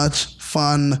so much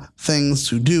fun things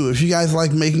to do. If you guys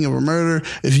like Making of a Murder,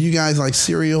 if you guys like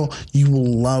Serial, you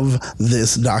will love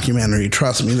this documentary.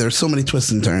 Trust me, there's so many twists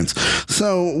and turns.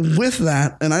 So with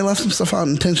that, and I left some stuff out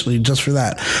intentionally just for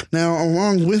that. Now,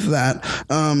 along with that,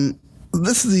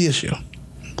 this is the issue.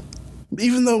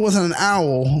 Even though it wasn't an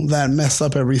owl that messed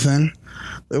up everything,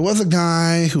 there was a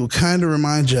guy who kind of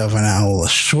reminds you of an owl, a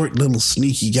short little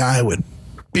sneaky guy with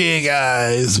big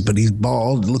eyes, but he's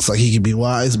bald. It looks like he could be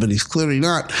wise, but he's clearly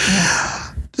not.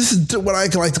 This is what I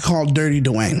like to call Dirty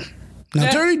Dwayne. Now,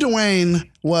 Dirty Dwayne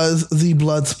was the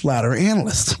blood splatter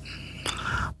analyst.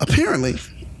 Apparently,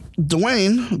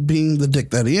 Dwayne, being the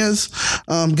dick that he is,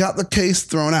 got the case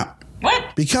thrown out.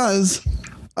 What? Because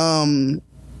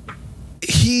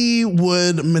he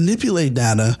would manipulate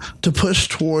data to push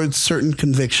towards certain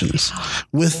convictions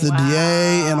with the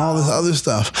DA and all this other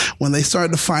stuff. When they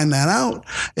started to find that out,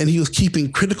 and he was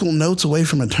keeping critical notes away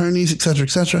from attorneys, et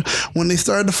cetera, when they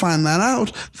started to find that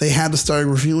out, they had to start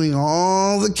reviewing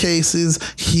all the cases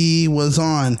he was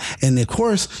on. And of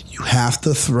course, you have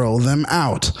to throw them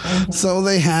out. Mm-hmm. So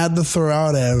they had to throw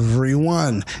out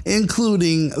everyone,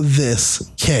 including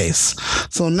this case.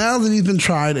 So now that he's been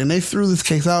tried, and they threw this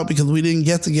case out because we didn't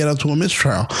get up to a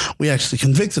mistrial. We actually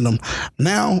convicted him.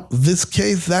 Now, this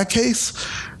case, that case.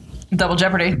 Double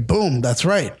jeopardy. Boom, that's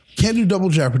right. Can't do double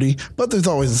jeopardy, but there's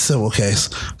always a civil case.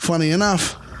 Funny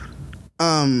enough,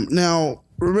 now,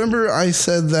 remember I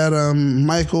said that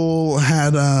Michael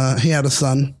had he had a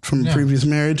son from a previous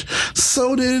marriage?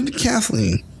 So did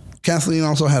Kathleen. Kathleen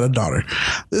also had a daughter.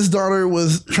 This daughter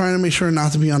was trying to make sure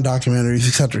not to be on documentaries,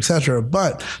 et cetera,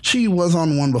 but she was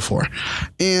on one before.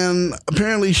 And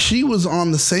apparently she was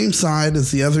on the same side as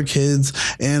the other kids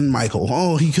and Michael.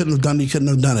 Oh, he couldn't have done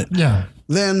it. Yeah.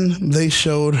 Then they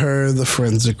showed her the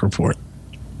forensic report.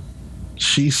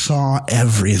 She saw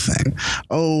everything.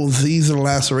 Oh, these are the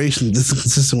lacerations. This is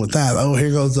consistent with that. Oh,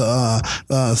 here goes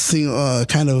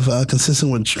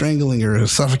consistent with strangling or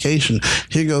suffocation.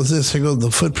 Here goes this. Here goes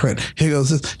the footprint. Here goes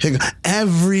this. Here goes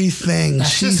everything.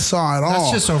 She saw it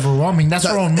all. That's just overwhelming. That's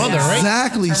her own mother, right?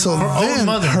 Exactly. So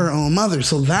her own mother.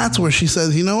 So that's where she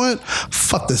says, you know what?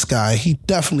 Fuck this guy. He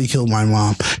definitely killed my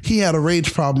mom. He had a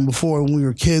rage problem before when we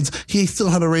were kids. He still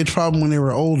had a rage problem when they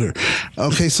were older.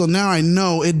 Okay, so now I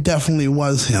know it definitely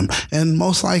was him. And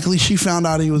most likely she found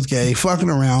out he was gay, fucking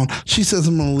around. She says,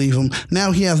 I'm gonna leave him.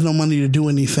 Now he has no money to do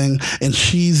anything, and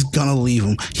she's gonna leave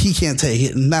him. He can't take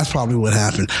it, and that's probably what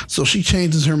happened. So she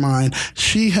changes her mind.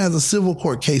 She has a civil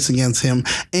court case against him,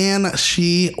 and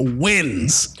she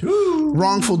wins.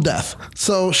 Wrongful death.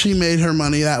 So she made her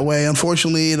money that way.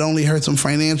 Unfortunately, it only hurts him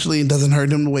financially and doesn't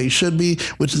hurt him the way he should be,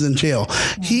 which is in jail.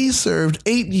 He served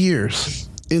 8 years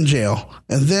in jail,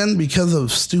 and then because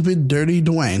of stupid, dirty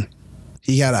Dwayne,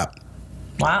 he got out.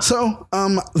 Wow. So,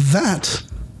 that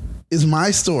is my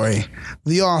story.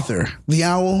 The author, the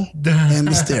owl, and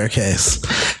the staircase.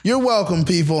 You're welcome,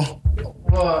 people.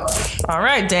 All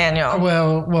right, Daniel.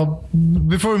 Well,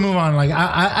 before we move on, like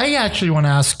I actually want to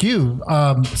ask you,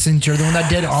 since you're the one that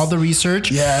did all the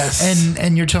research, yes,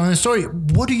 and you're telling the story,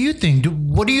 what do you think?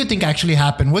 What do you think actually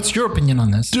happened? What's your opinion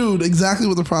on this, dude? Exactly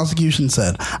what the prosecution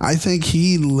said. I think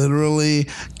he literally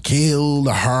killed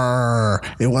her.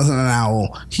 It wasn't an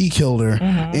owl. He killed her.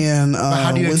 Mm-hmm. And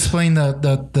how do you explain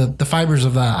the fibers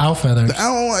of the owl feathers? The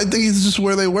owl, I think it's just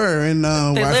where they were, and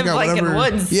they live like in the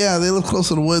woods. Yeah, they live close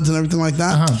to the woods and everything like that.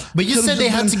 But you said they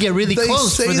have to get really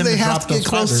close. They say they have to get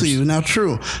close to you. Now,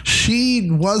 true,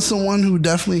 she was someone who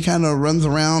definitely kind of runs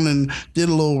around and did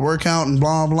a little workout and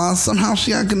blah blah. Somehow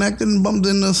she got connected and bumped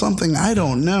into something. I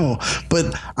don't know,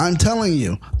 but I'm telling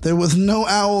you, there was no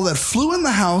owl that flew in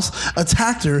the house,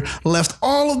 attacked her, left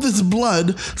all of this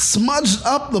blood, smudged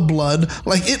up the blood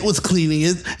like it was cleaning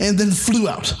it, and then flew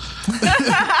out.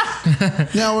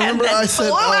 Now, remember I said,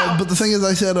 but the thing is,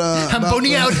 I said, I'm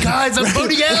boning out, guys. I'm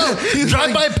boning out.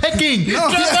 Drive by pecking.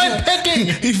 Drive by pecking.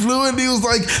 He flew in. He was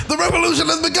like, the revolution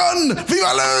has begun.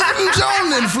 Viva la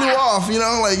revolution, and flew off. You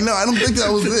know, like, no, I don't think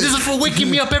that was it. This is for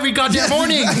waking me up every goddamn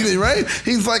morning. Exactly, right?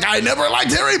 He's like, I never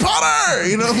liked Harry Potter.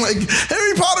 You know, like,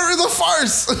 Harry Potter is a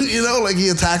farce. You know, like, he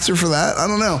attacks her for that. I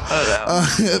don't know.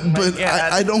 But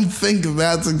I don't think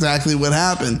that's exactly what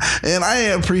happened. And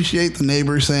I appreciate the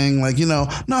neighbor saying, like, you know,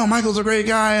 no, Michael's a great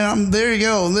guy. There you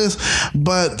go. This,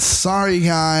 but sorry,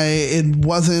 guy, it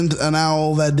wasn't an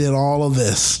owl that did all of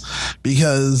this,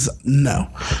 because no.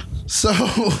 So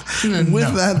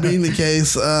with that being the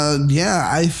case,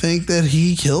 I think that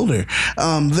he killed her.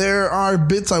 There are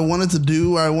bits I wanted to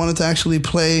do. I wanted to actually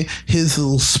play his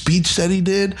little speech that he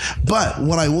did. But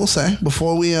what I will say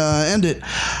before we end it,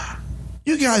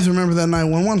 you guys remember that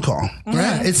 911 call, right?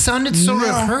 Yeah, it sounded so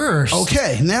rehearsed.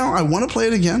 Okay, now I want to play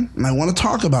it again, and I want to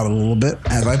talk about it a little bit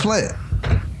as I play it.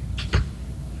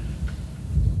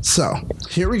 So,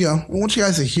 here we go. I want you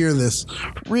guys to hear this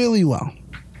really well.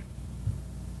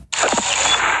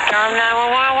 Charm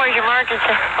 911, where's your emergency?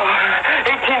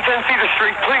 1810 Cedar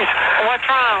Street, please. What's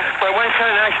wrong? My wife's had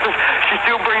an accident. She's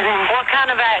still breathing. What kind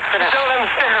of accident? Still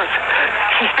downstairs.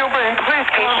 She's still breathing. Please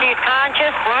come. Is she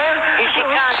conscious? What? Is she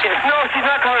conscious? No, she's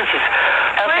not conscious.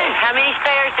 Okay. Please. How many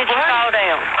stairs did you fall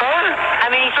down? Huh? How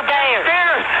many stairs?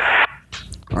 Stairs.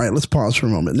 All right, let's pause for a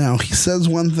moment. Now, he says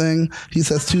one thing. He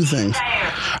says two things.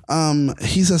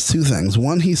 He says two things.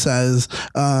 One, he says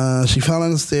she fell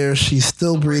down the stairs. She's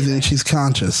still breathing. She's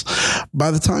conscious.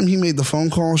 By the time he made the phone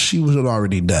call, she was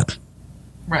already dead.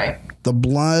 Right. The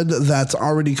blood that's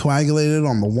already coagulated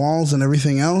on the walls and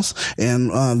everything else,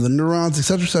 and the neurons, et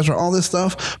cetera, all this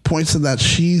stuff points to that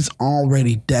she's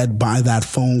already dead by that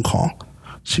phone call.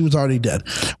 She was already dead.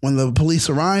 When the police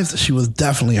arrived, she was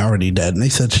definitely already dead. And they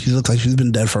said she looked like she's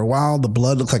been dead for a while. The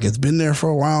blood looks like it's been there for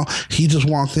a while. He just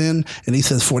walked in and he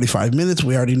says 45 minutes.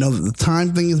 We already know that the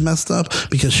time thing is messed up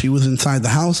because she was inside the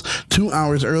house 2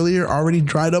 hours earlier, already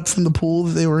dried up from the pool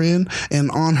that they were in and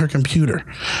on her computer.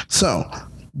 So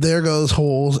there goes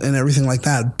holes and everything like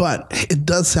that. But it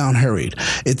does sound hurried.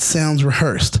 It sounds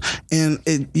rehearsed. And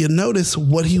you notice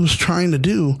what he was trying to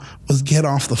do was get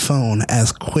off the phone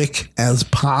as quick as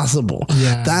possible.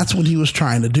 Yeah. That's what he was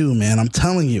trying to do, man. I'm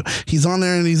telling you. He's on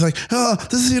there and he's like, oh,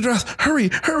 this is the address.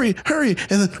 Hurry.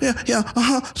 And then,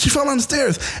 she fell down the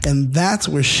stairs. And that's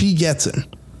where she gets him.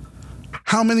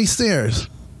 How many stairs?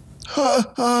 At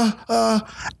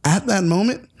that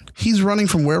moment, he's running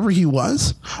from wherever he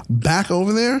was back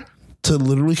over there to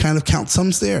literally kind of count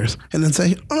some stairs and then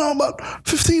say, oh, no, about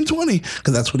 15, 20,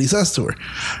 because that's what he says to her.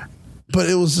 But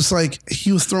it was just like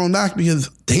he was thrown back because,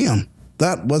 damn,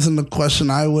 That wasn't a question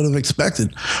I would have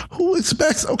expected. Who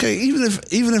expects? Okay, even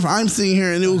if I'm sitting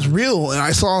here and it was real, and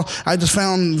I just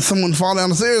found someone fall down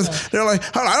the stairs. They're like,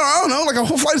 I don't know, like a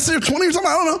whole flight of stairs, 20 or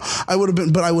something. I don't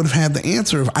know. I would have had the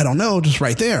answer of I don't know, just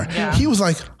right there. Yeah. He was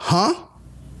like, huh?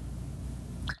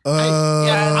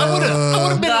 I would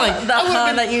have been like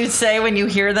that you say when you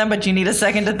hear them, but you need a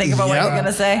second to think about what you're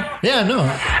gonna say. Yeah, no.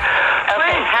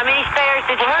 Please. How many stairs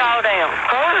did you fall down?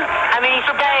 How many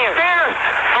stairs?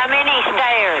 How many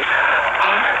stairs?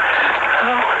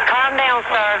 Calm down,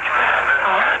 sir.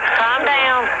 Calm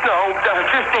down. No,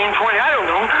 15, 20, I don't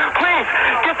know. Please,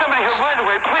 get somebody here right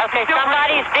away. Please. Okay,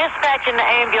 somebody's dispatching the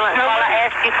ambulance while I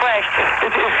ask you questions.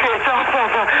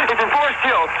 It's in Forest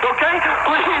Hills, okay?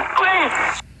 Please.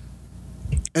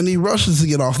 And he rushes to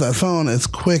get off that phone as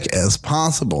quick as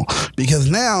possible because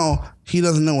now he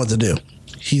doesn't know what to do.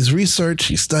 He's researched,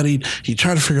 he studied, he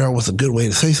tried to figure out what's a good way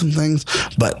to say some things,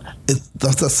 but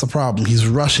that's the problem. He's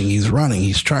rushing, he's running,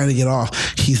 he's trying to get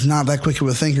off. He's not that quick of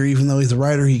a thinker, even though he's a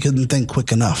writer, he couldn't think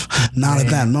quick enough. Not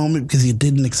at that moment because he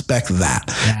didn't expect that.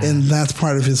 Yeah. And that's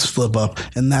part of his flip up,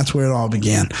 and that's where it all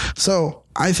began. So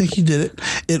I think he did it.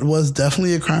 It was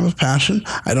definitely a crime of passion.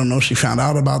 I don't know if she found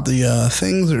out about the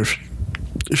things or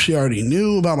if she already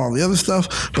knew about all the other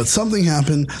stuff, but something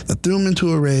happened that threw him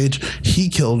into a rage. He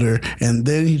killed her, and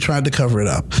then he tried to cover it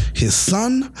up. His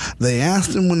son, they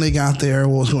asked him when they got there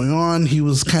what was going on. He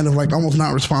was kind of like almost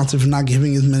not responsive, not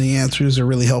giving as many answers or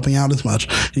really helping out as much.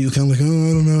 He was kind of like, oh,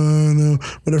 I don't know,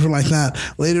 whatever like that.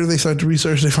 Later, they start to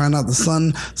research. They find out the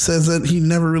son says that he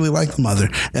never really liked the mother,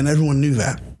 and everyone knew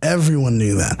that. Everyone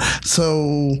knew that.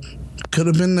 So could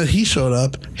have been that he showed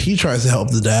up, he tries to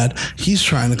help the dad, he's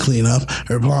trying to clean up,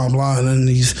 or blah, blah, and then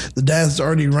the dad's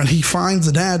already run. He finds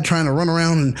the dad trying to run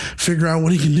around and figure out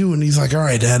what he can do, and he's like, all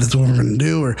right, Dad, that's what we're going to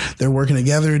do, or they're working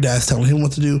together, Dad's telling him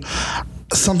what to do.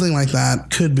 Something like that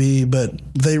could be, but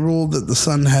they ruled that the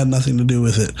son had nothing to do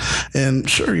with it. And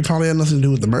sure, he probably had nothing to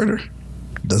do with the murder.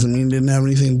 Doesn't mean it didn't have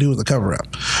anything to do with the cover-up.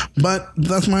 But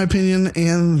that's my opinion,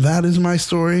 and that is my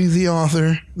story, The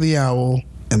Author, The Owl,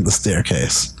 and The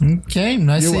Staircase. Okay,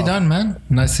 nicely done, man.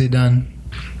 Nicely done.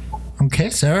 Okay,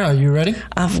 Sarah, are you ready?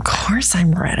 Of course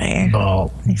I'm ready.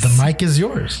 Well, the mic is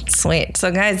yours. Sweet. So,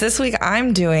 guys, this week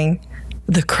I'm doing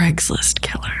The Craigslist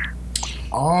Killer.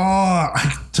 Oh,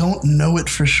 I don't know it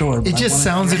for sure. It just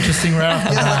sounds interesting right off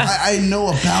the bat. I know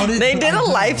about it. They did a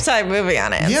Lifetime movie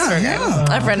on it. Yeah.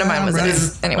 A friend of mine was in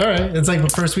it. Anyway. All right. It's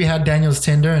like first we had Daniel's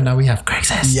Tinder and now we have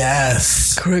Craigslist.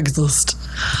 Yes. Craigslist.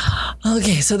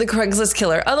 Okay, so the Craigslist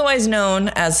Killer, otherwise known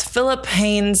as Philip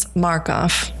Haynes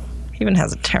Markoff. He even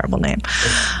has a terrible name.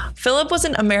 Philip was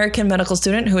an American medical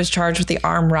student who was charged with the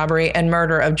armed robbery and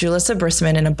murder of Julissa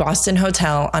Brisman in a Boston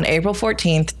hotel on April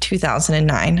 14th,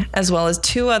 2009, as well as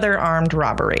 2 other armed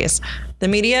robberies. The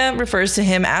media refers to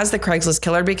him as the Craigslist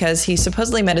Killer because he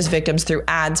supposedly met his victims through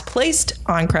ads placed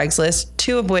on Craigslist,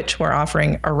 2 of which were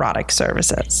offering erotic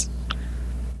services.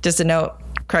 Just a note,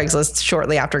 Craigslist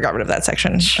shortly after got rid of that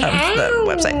section of the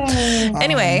website.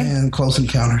 Anyway. And Close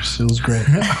Encounters. It was great.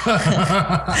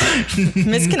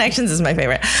 Misconnections is my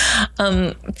favorite.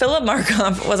 Philip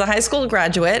Markoff was a high school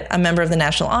graduate, a member of the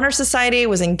National Honor Society,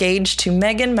 was engaged to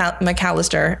Megan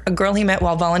McAllister, a girl he met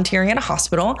while volunteering at a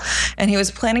hospital, and he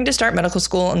was planning to start medical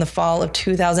school in the fall of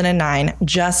 2009,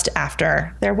 just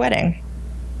after their wedding.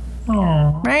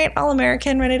 Aww. Right? All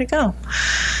American, ready to go.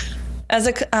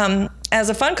 As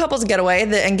a fun couple's getaway,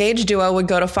 the engaged duo would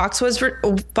go to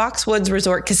Foxwoods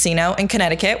Resort Casino in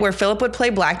Connecticut, where Philip would play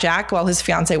blackjack while his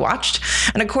fiancée watched.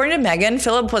 And according to Megan,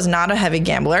 Philip was not a heavy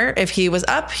gambler. If he was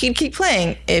up, he'd keep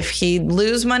playing. If he'd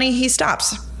lose money, he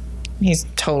stops. He's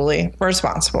totally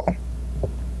responsible.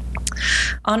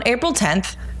 On April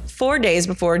 10th, 4 days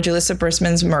before Julissa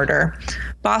Brisman's murder,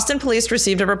 Boston police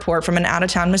received a report from an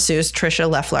out-of-town masseuse, Tricia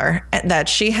Leffler, that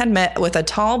she had met with a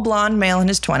tall, blonde male in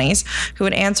his 20s who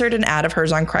had answered an ad of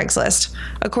hers on Craigslist.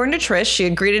 According to Trish, she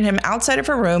had greeted him outside of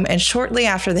her room, and shortly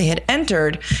after they had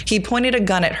entered, he pointed a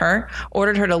gun at her,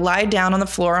 ordered her to lie down on the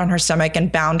floor on her stomach,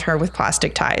 and bound her with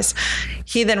plastic ties.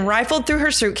 He then rifled through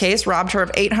her suitcase, robbed her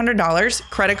of $800,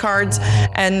 credit cards,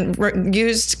 and wore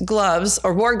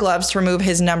gloves to remove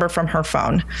his number from her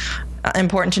phone.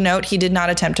 Important to note, he did not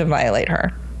attempt to violate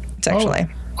her sexually.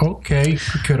 Oh, okay.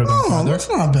 Could have been farther. That's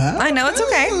not bad. I know, it's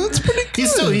okay. That's pretty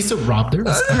good. He still robbed her.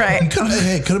 Right. Could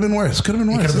have been worse.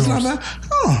 It's not bad.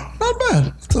 Oh, not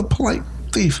bad. It's a polite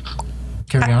thief.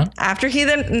 Carry on. After he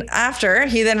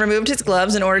then removed his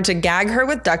gloves in order to gag her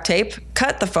with duct tape,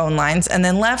 cut the phone lines, and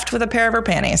then left with a pair of her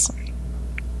panties.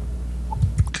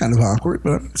 Kind of awkward,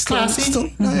 but still, classy.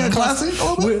 Classy.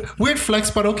 A little bit. Weird flex,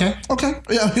 but okay. Okay.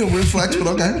 Yeah, weird flex, but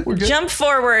okay. We're good. Jump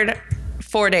forward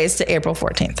 4 days to April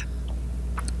 14th.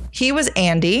 He was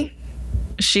Andy.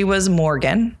 She was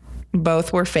Morgan.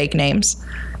 Both were fake names.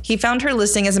 He found her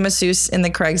listing as a masseuse in the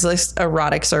Craigslist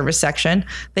erotic service section.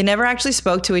 They never actually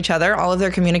spoke to each other. All of their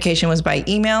communication was by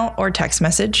email or text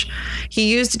message.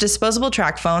 He used a disposable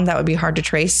track phone that would be hard to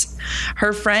trace.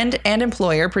 Her friend and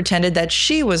employer pretended that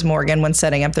she was Morgan when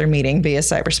setting up their meeting via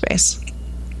cyberspace.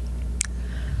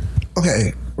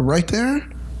 Okay, right there,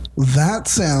 that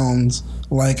sounds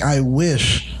like I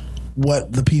wish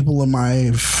what the people in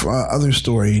my other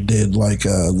story did, like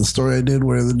the story I did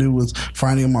where the dude was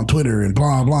finding him on Twitter and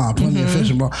blah, blah, plenty of fish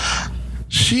and blah.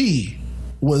 She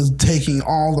was taking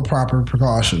all the proper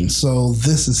precautions. So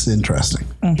this is interesting.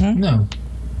 No.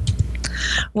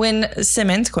 When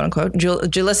Simmons, quote unquote,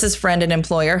 Julissa's friend and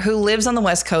employer, who lives on the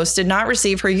West Coast, did not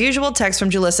receive her usual text from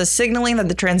Julissa signaling that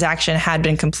the transaction had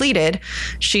been completed,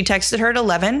 she texted her at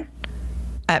 11,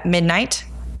 at midnight,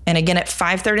 and again at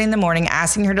 5:30 in the morning,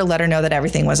 asking her to let her know that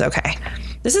everything was okay.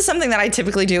 This is something that I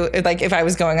typically do, like if I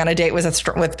was going on a date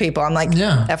with people. I'm like,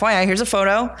 Yeah. FYI, here's a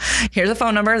photo, here's a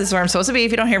phone number, this is where I'm supposed to be.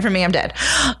 If you don't hear from me, I'm dead.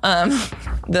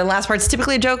 The last part's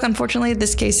typically a joke. Unfortunately, in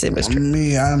this case, it was true.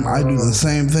 Me, I do the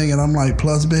same thing, and I'm like,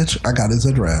 plus, bitch, I got his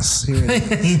address. Here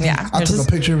it is. Yeah. I took a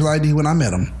picture of his ID when I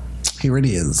met him. Here it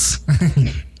is.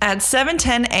 At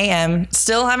 7:10 a.m.,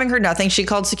 still having heard nothing, she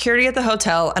called security at the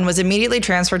hotel and was immediately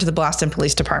transferred to the Boston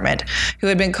Police Department, who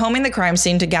had been combing the crime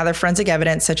scene to gather forensic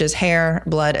evidence such as hair,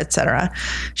 blood, etc.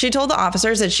 She told the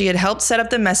officers that she had helped set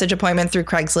up the message appointment through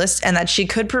Craigslist and that she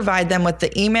could provide them with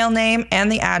the email name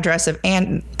and the address of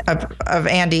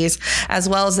Andy's, as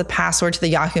well as the password to the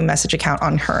Yahoo message account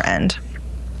on her end.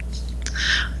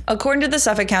 According to the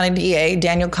Suffolk County DA,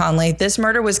 Daniel Conley, this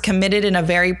murder was committed in a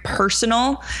very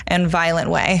personal and violent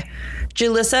way.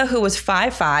 Julissa, who was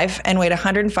 5'5" and weighed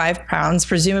 105 pounds,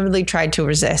 presumably tried to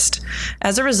resist.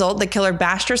 As a result, the killer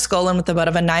bashed her skull in with the butt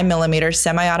of a 9mm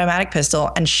semi-automatic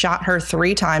pistol and shot her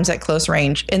 3 times at close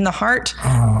range in the heart,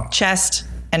 chest,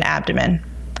 and abdomen.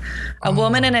 A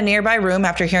woman in a nearby room,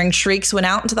 after hearing shrieks, went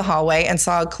out into the hallway and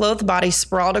saw a clothed body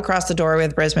sprawled across the doorway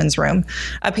of Brisbane's room.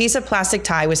 A piece of plastic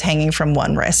tie was hanging from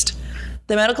one wrist.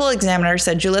 The medical examiner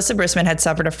said Julissa Brisbane had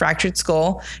suffered a fractured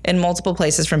skull in multiple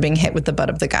places from being hit with the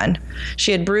butt of the gun.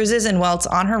 She had bruises and welts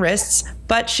on her wrists,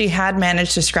 but she had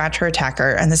managed to scratch her attacker,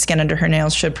 and the skin under her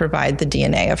nails should provide the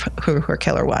DNA of who her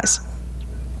killer was.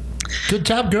 Good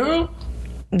job, girl.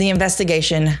 The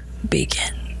investigation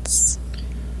begins.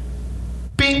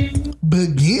 Bing.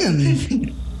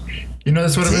 Begin. You know,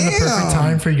 this would have been the perfect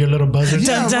time for your little buzzer.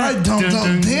 Yeah, right.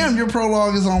 Damn, your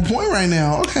prologue is on point right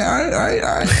now. Okay, all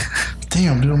right.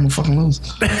 Damn, dude, I'm gonna fucking lose.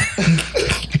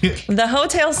 The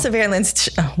hotel surveillance...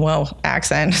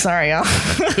 accent. Sorry, y'all.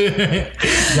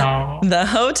 Y'all. The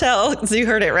hotel... So you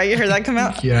heard it, right? You heard that come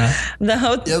out? Yeah.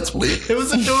 Yes, please. It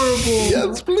was adorable.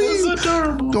 Yes, please. It was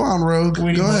adorable. Go on, Rogue. Go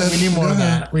ahead. We need more of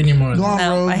that. We need more of Go that. on,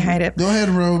 No, Rogue. I hide it. Go ahead,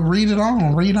 Rogue. Read it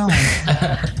on. Read on.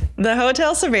 The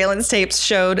hotel surveillance tapes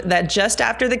showed that just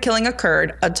after the killing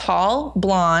occurred, a tall,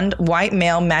 blonde, white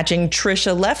male matching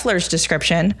Trisha Leffler's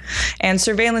description and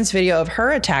surveillance video of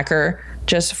her attacker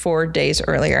just 4 days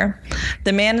earlier.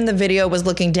 The man in the video was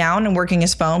looking down and working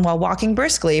his phone while walking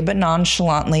briskly but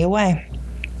nonchalantly away.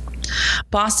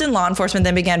 Boston law enforcement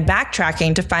then began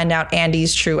backtracking to find out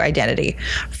Andy's true identity.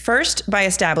 First, by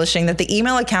establishing that the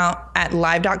email account at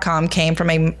live.com came from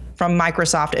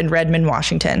Microsoft in Redmond,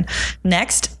 Washington.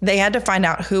 Next, they had to find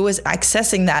out who was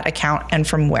accessing that account and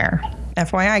from where.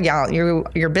 FYI, y'all,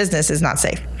 your business is not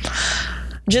safe.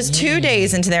 Just 2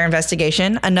 days into their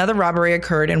investigation, another robbery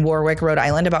occurred in Warwick, Rhode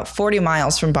Island, about 40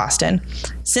 miles from Boston.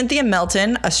 Cynthia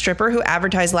Melton, a stripper who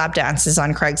advertised lap dances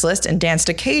on Craigslist and danced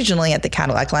occasionally at the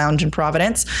Cadillac Lounge in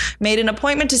Providence, made an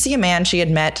appointment to see a man she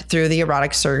had met through the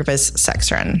erotic service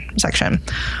section.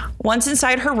 Once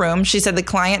inside her room, she said the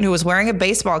client, who was wearing a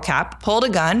baseball cap, pulled a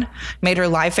gun, made her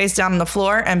lie face down on the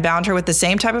floor, and bound her with the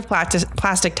same type of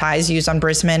plastic ties used on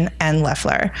Brisbane and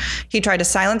Leffler. He tried to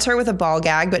silence her with a ball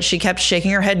gag, but she kept shaking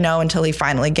her head no until he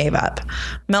finally gave up.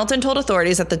 Melton told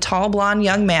authorities that the tall, blonde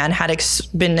young man had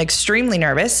been extremely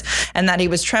nervous and that he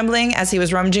was trembling as he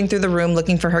was rummaging through the room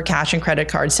looking for her cash and credit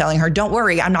cards, telling her, "Don't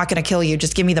worry, I'm not going to kill you.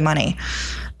 Just give me the money."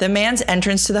 The man's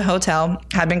entrance to the hotel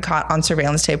had been caught on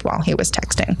surveillance tape while he was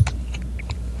texting.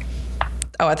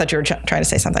 Oh, I thought you were trying to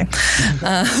say something.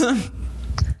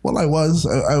 Well, I was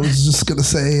just going to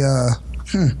say,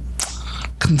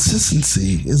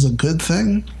 consistency is a good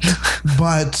thing.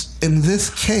 But in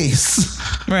this case,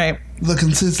 Right. the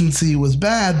consistency was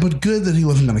bad, but good that he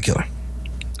wasn't going to kill her.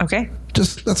 Okay.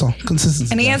 Just that's all.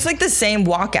 Consistency. And he guys. has like the same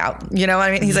walkout. You know what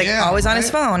I mean? He's like always on his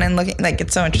phone and looking like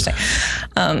it's so interesting.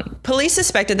 Police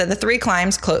suspected that the three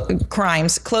crimes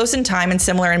close in time and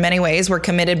similar in many ways were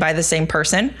committed by the same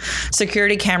person.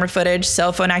 Security camera footage,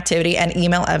 cell phone activity, and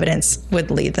email evidence would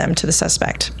lead them to the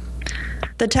suspect.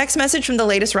 The text message from the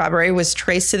latest robbery was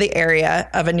traced to the area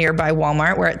of a nearby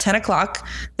Walmart where at 10 o'clock,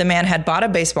 the man had bought a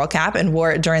baseball cap and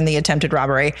wore it during the attempted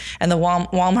robbery, and the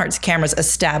Walmart's cameras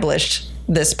established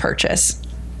this purchase.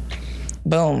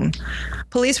 Boom.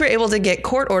 Police were able to get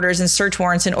court orders and search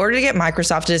warrants in order to get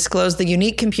Microsoft to disclose the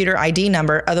unique computer ID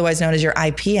number, otherwise known as your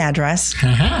IP address,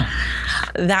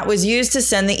 that was used to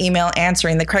send the email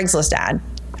answering the Craigslist ad.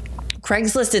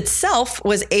 Craigslist itself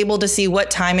was able to see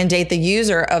what time and date the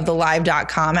user of the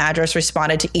live.com address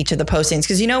responded to each of the postings.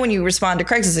 Because you know when you respond to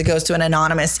Craigslist, it goes to an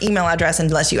anonymous email address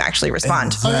unless you actually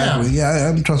respond. Exactly. Yeah,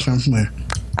 I'm trust me, I'm familiar.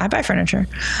 I buy furniture.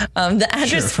 The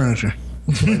address. Sure, furniture.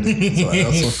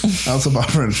 I also bought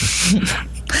furniture.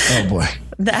 Oh boy.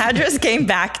 The address came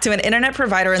back to an internet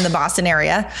provider in the Boston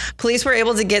area. Police were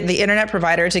able to get the internet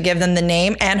provider to give them the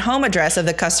name and home address of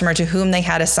the customer to whom they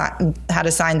had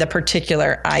assigned the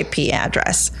particular IP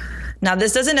address. Now,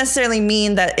 this doesn't necessarily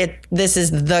mean that this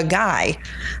is the guy,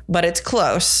 but it's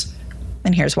close.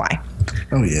 And here's why.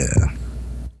 Oh, yeah.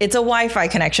 It's a Wi-Fi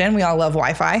connection. We all love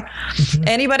Wi-Fi. Mm-hmm.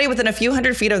 Anybody within a few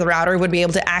hundred feet of the router would be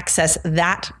able to access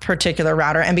that particular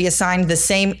router and be assigned the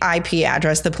same IP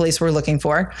address the police were looking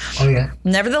for. Oh, yeah.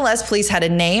 Nevertheless, police had a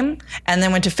name and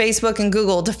then went to Facebook and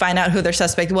Google to find out who their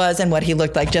suspect was and what he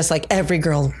looked like, just like every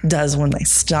girl does when they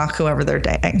stalk whoever they're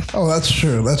dating. Oh, that's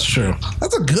true. That's true.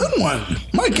 That's a good one.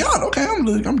 My God. Okay,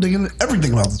 I'm digging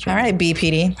everything about this. All right,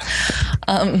 BPD.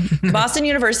 Boston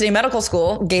University Medical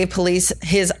School gave police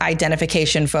his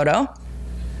identification photo,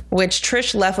 which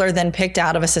Trish Leffler then picked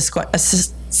out of a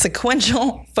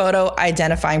sequential photo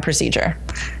identifying procedure.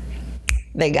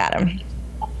 They got him.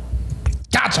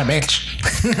 Gotcha, bitch.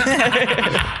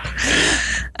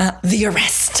 The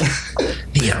arrest.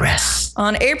 The arrest.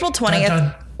 On April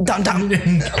 20th. Dun, dun.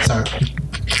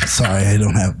 Sorry, I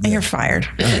don't have. You're fired.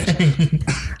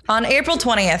 On April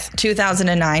 20th,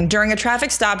 2009, during a traffic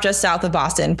stop just south of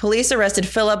Boston, police arrested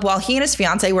Philip while he and his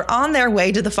fiancée were on their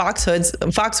way to the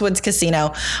Foxwoods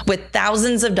Casino with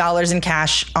thousands of dollars in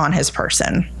cash on his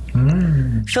person.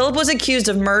 Philip was accused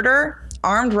of murder,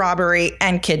 armed robbery,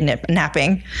 and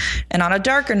kidnapping. And on a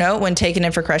darker note, when taken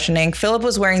in for questioning, Philip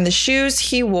was wearing the shoes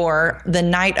he wore the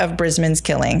night of Brisbane's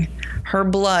killing. Her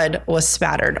blood was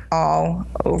spattered all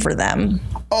over them.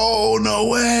 Oh, no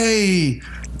way.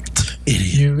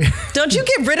 Idiot. Don't you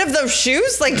get rid of those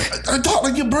shoes? Like I thought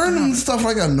like you burn them and stuff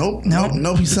like that. Nope.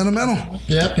 He's sentimental.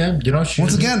 Yep. You don't shoot.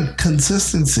 Once again,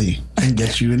 consistency can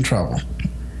get you in trouble.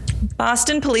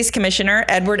 Boston Police Commissioner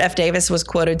Edward F. Davis was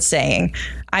quoted saying,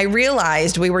 "I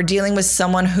realized we were dealing with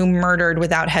someone who murdered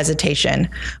without hesitation.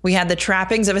 We had the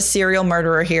trappings of a serial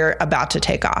murderer here about to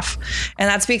take off." And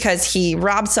that's because he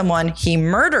robbed someone, he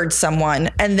murdered someone,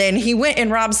 and then he went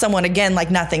and robbed someone again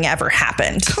like nothing ever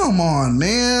happened. Come on,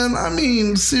 man. I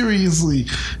mean, seriously.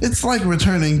 It's like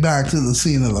returning back to the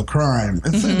scene of the crime,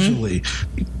 essentially.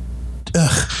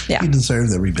 He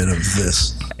deserves every bit of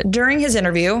this. During his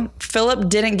interview, Philip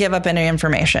didn't give up any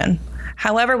information.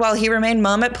 However, while he remained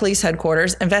mum at police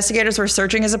headquarters, investigators were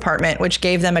searching his apartment, which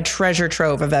gave them a treasure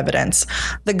trove of evidence.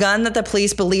 The gun that the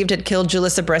police believed had killed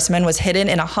Julissa Brisman was hidden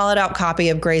in a hollowed-out copy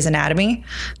of Grey's Anatomy,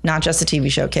 not just a TV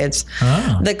show, kids.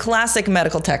 The classic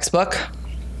medical textbook.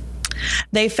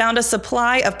 They found a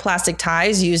supply of plastic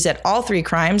ties used at all three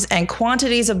crimes and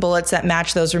quantities of bullets that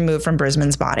matched those removed from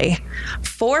Brisman's body.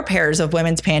 4 pairs of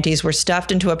women's panties were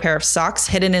stuffed into a pair of socks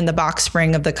hidden in the box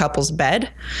spring of the couple's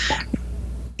bed.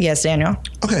 Yes, Daniel?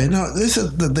 Okay, now they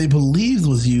said that they believed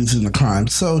was used in the crime.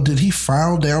 So did he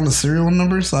file down the serial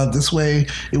number so that this way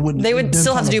it wouldn't... They would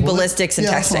still have to do ballistics and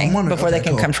testing before they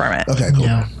can confirm it. Okay, cool.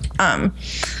 Yeah.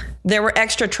 There were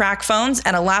extra track phones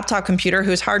and a laptop computer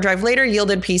whose hard drive later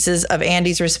yielded pieces of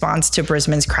Andy's response to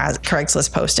Brisman's Craigslist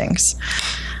postings.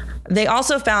 They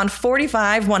also found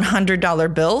 45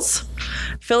 $100 bills.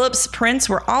 Philip's prints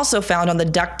were also found on the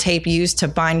duct tape used to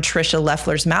bind Tricia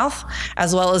Leffler's mouth,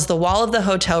 as well as the wall of the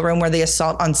hotel room where the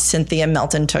assault on Cynthia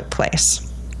Melton took place.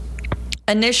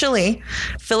 Initially,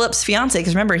 Philip's fiancée,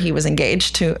 because remember he was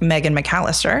engaged to Megan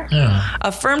McAllister,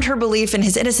 affirmed her belief in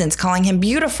his innocence, calling him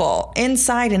beautiful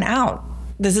inside and out.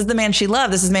 This is the man she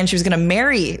loved. This is the man she was going to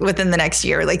marry within the next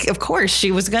year. Like, of course,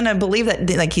 she was going to believe that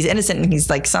like he's innocent and he's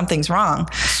like something's wrong.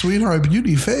 Sweetheart,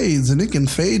 beauty fades and it can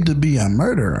fade to be a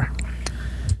murderer.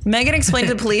 Megan explained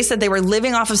to the police that they were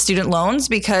living off of student loans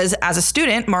because as a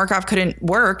student, Markov couldn't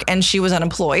work and she was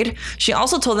unemployed. She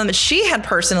also told them that she had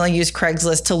personally used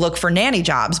Craigslist to look for nanny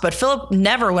jobs, but Philip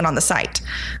never went on the site.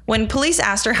 When police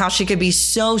asked her how she could be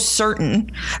so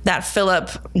certain that Philip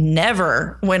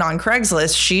never went on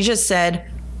Craigslist, she just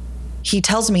said, he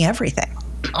tells me everything.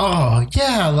 Oh,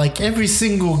 yeah, like every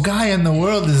single guy in the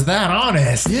world is that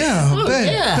honest. Yeah, Oh, babe,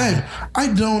 yeah. I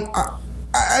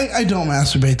don't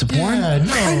masturbate to porn. Yeah,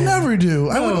 no. I never do.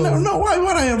 I would never. No, why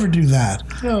would I ever do that?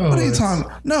 No, what are you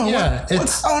talking? No, yeah,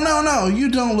 what? Oh no, you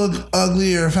don't look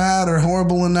ugly or fat or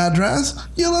horrible in that dress.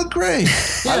 You look great.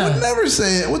 I Yeah. would never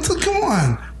say it. Come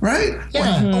on, right?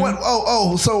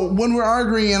 Yeah. So when we're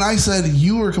arguing and I said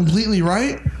you were completely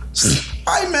right,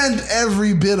 I meant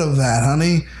every bit of that,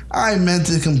 honey. I meant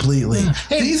it completely.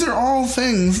 Hey. These are all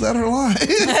things that are lies.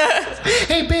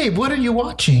 Hey, babe, what are you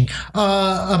watching?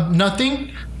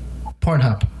 Nothing?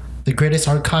 Pornhub. The greatest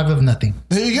archive of nothing.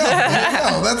 There you go.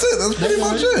 That's it. That's pretty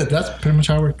much it. That's pretty much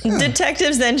how it works.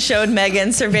 Detectives then showed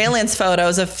Megan surveillance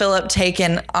photos of Philip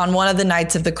taken on one of the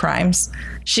nights of the crimes.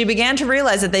 She began to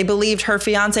realize that they believed her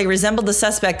fiance resembled the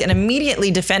suspect and immediately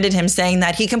defended him, saying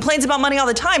that he complains about money all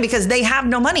the time because they have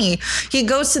no money. He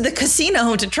goes to the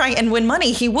casino to try and win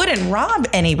money. He wouldn't rob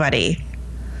anybody.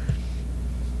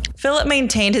 Philip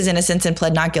maintained his innocence and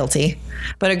pled not guilty,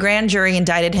 but a grand jury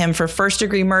indicted him for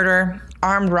first-degree murder,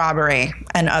 armed robbery,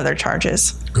 and other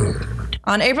charges.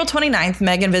 On April 29th,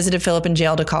 Megan visited Philip in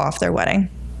jail to call off their wedding.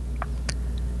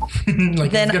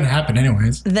 Like, it's going to happen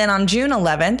anyways. Then on June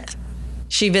 11th,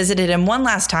 she visited him one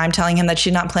last time, telling him that she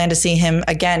did not plan to see him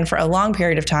again for a long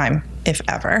period of time, if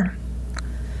ever.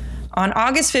 On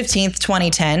August 15th,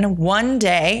 2010, one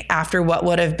day after what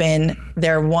would have been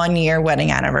their 1-year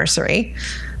wedding anniversary,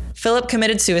 Philip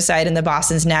committed suicide in the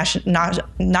Boston's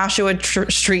Nashua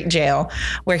Street jail,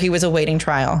 where he was awaiting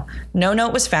trial. No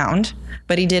note was found,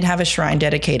 but he did have a shrine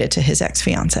dedicated to his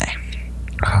ex-fiancée.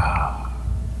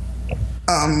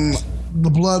 The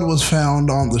blood was found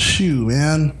on the shoe,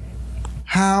 man.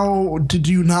 How did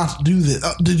you not do this?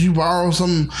 Did you borrow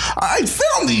some? I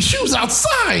found these shoes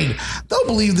outside. They'll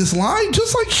believe this lie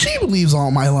just like she believes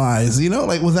all my lies. You know,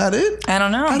 like, was that it? I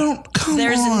don't know. Come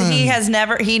on.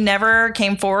 He never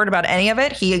came forward about any of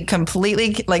it. He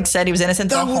completely said he was innocent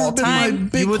That the would whole have been my time.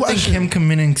 big You would question. think him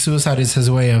committing suicide is his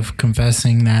way of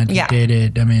confessing that he did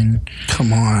it. I mean,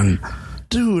 Come on,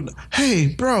 dude. Hey,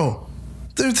 bro.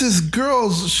 There's this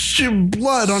girl's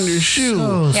blood on your shoe.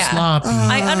 so Yeah. sloppy.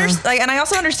 I understand, and I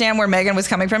also understand where Megan was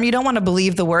coming from. You don't want to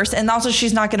believe the worst, and also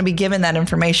she's not going to be given that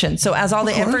information. So as all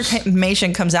the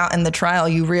information comes out in the trial,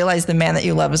 you realize the man that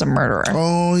you love is a murderer.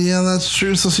 Oh, yeah, that's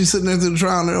true. So she's sitting there through the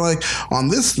trial, and they're like, on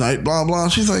this night, blah, blah.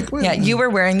 She's like, wait a Yeah, minute. you were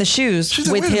wearing the shoes She's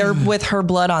like, with wait a minute. with her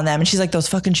blood on them, and she's like, "Those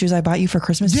fucking shoes I bought you for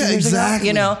Christmas 2 Yeah, years exactly.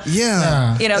 ago."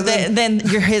 Yeah. You know, And then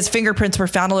his fingerprints were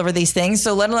found all over these things.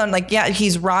 So let alone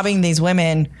he's robbing these women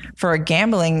for a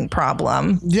gambling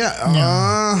problem, Yeah.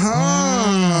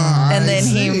 and then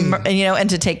and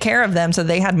to take care of them, so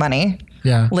they had money.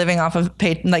 Yeah. Living off of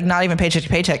not even paycheck to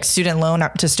paycheck, student loan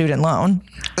to student loan,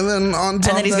 And then on top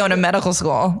and then he's of going that, to medical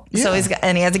school. So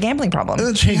Yeah. he has a gambling problem. and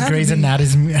then she had Grey's to be-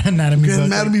 Anatomy book.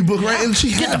 anatomy book, right? And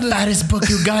she Get had the to, fattest book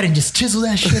you got and just chisel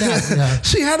that shit out. Yeah.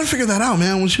 she had to figure that out,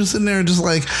 man. When she was sitting there, just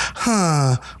like,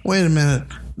 wait a minute.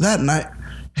 That night,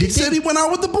 he said he went out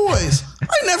with the boys.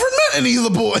 I never met any of the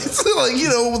boys.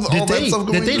 With all that stuff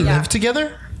going Did they on. live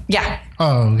together? Yeah.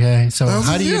 Oh, okay. So That was-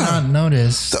 how do you yeah. not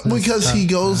notice? Because he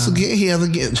goes to he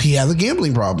has a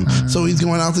gambling problem, so he's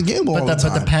going out to gamble all the But the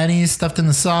time. panties stuffed in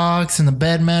the socks and the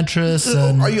bed mattress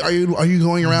and, Are you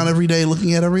going around every day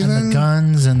looking at everything? and the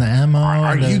guns and the ammo.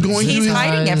 Are and you the going to He's do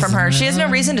hiding it from her. She has no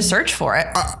reason to search for it.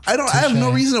 I have no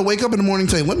reason to wake up in the morning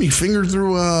and say, "Let me finger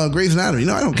through Grey's Anatomy."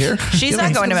 No, I don't care. She's not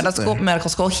he's going to gonna medical sit school. there. Medical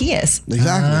school. He is.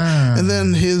 Exactly. And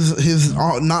then his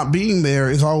not being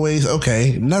there is always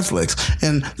okay. Netflix,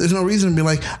 and there's no reason to be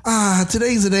like,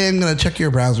 today's the day I'm going to check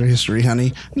your browser history,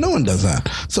 honey. No one does that.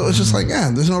 So it's just like,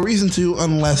 there's no reason to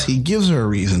unless he gives her a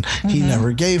reason. He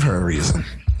never gave her a reason.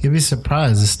 You'd be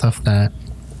surprised the stuff that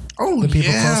Oh, the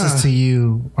people closest to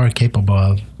you are capable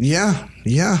of. Yeah.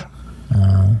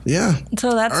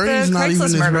 So that's Ernie's the not even Craigslist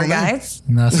his murder, real name. guys.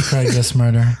 And that's Craigslist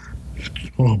murder.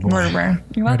 Oh, boy. Murderer.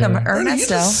 You're welcome, Murderer. Ernie, you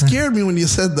Ernesto. just scared me when you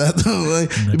said that. Though.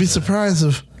 Like, you'd be surprised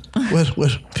of what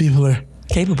people are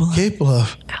Capable. capable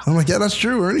of. I'm like, yeah, that's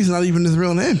true. Ernie's not even his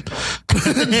real name.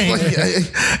 Like,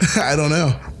 I don't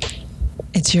know.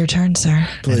 It's your turn, sir.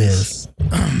 Please. It is.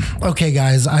 Okay,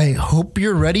 guys, I hope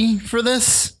you're ready for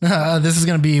this. This is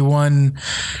going to be one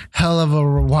hell of a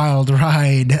wild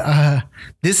ride.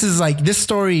 This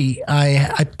story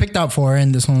I picked out for,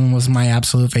 and this one was my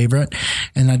absolute favorite.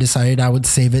 And I decided I would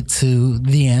save it to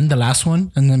the end, the last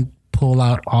one, and then pull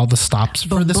out all the stops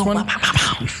for this one.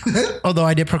 Although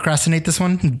I did procrastinate this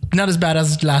one. Not as bad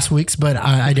as last week's, but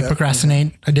I did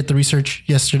procrastinate. I did the research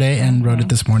yesterday and wrote it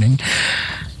this morning.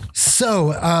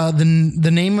 So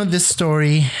the name of this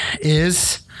story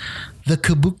is The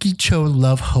Kabukicho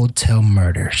Love Hotel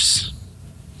Murders.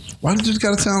 Why did you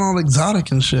gotta sound all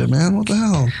exotic and shit, man? What the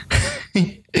hell?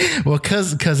 Well,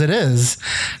 cause it is.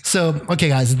 So, okay,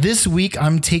 guys, this week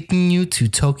I'm taking you to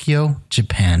Tokyo,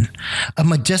 Japan, a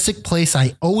majestic place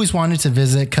I always wanted to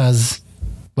visit because,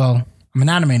 well, I'm an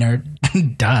anime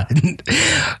nerd. Duh.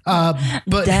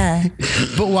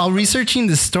 But while researching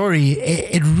the story,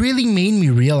 it really made me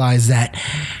realize that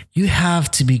you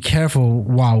have to be careful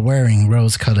while wearing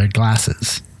rose-colored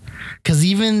glasses. Because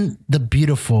even the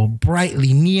beautiful,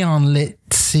 brightly neon-lit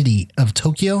city of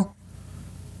Tokyo,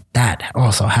 that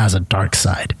also has a dark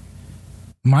side.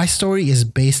 My story is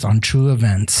based on true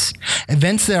events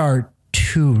that are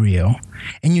too real,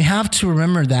 and you have to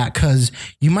remember that because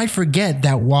you might forget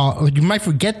that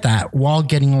while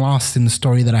getting lost in the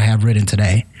story that I have written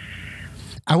today.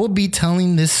 I will be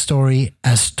telling this story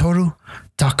as Toru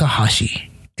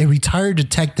Takahashi, a retired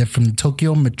detective from the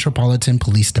Tokyo Metropolitan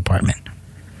Police Department.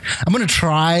 I'm going to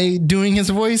try doing his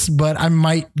voice, but I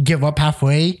might give up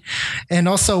halfway. And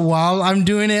also while I'm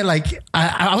doing it, like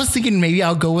I was thinking maybe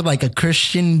I'll go with like a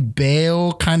Christian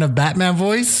Bale kind of Batman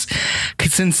voice.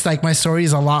 Since like my story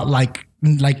is a lot like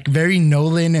very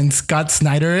Nolan and Scott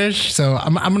Snyder-ish. So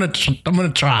I'm going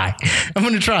to try.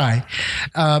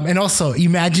 And also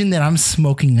imagine that I'm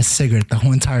smoking a cigarette the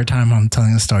whole entire time I'm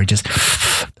telling the story.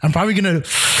 I'm probably going to,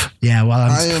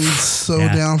 I am so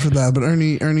down for that. But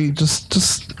Ernie, just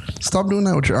stop doing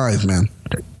that with your eyes, man.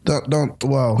 Don't.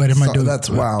 Whoa. What am I doing? That's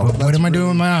wow. What am I doing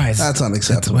with my eyes? That's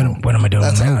unacceptable. What am I doing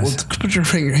with my eyes? Put your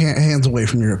hands away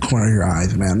from your corner of your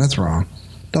eyes, man. That's wrong.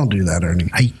 Don't do that,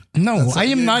 Ernie. I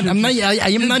am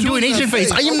not doing Asian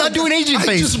face. I am not doing Asian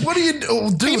face. What are you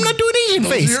doing? I am not doing Asian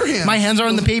face. My hands are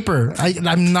on the paper.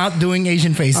 I'm not doing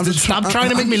Asian face. Stop trying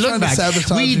to make me look back.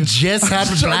 We just had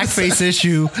a blackface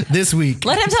issue this week.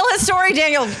 Let him tell his story,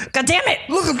 Daniel. God damn it.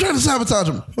 Look, I'm trying to sabotage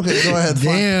him. Okay, go ahead.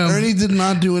 Damn. Fine. Ernie did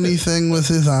not do anything with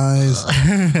his eyes.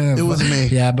 It was me.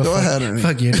 Yeah, but go ahead, Ernie.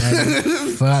 Fuck you,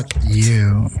 Daddy. Fuck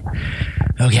you.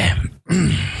 Okay.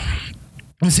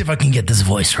 Let me see if I can get this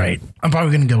voice right. I'm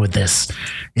probably going to go with this.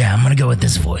 Yeah, I'm going to go with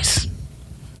this voice.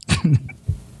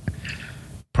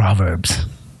 Proverbs.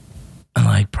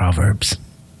 Unlike Proverbs.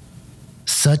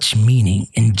 Such meaning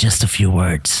in just a few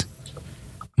words.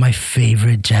 My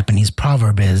favorite Japanese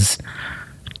proverb is,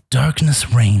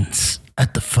 darkness reigns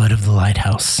at the foot of the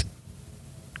lighthouse.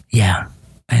 Yeah,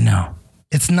 I know.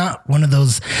 It's not one of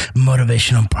those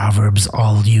motivational proverbs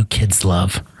all you kids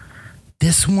love.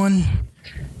 This one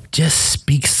just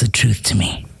speaks the truth to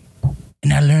me.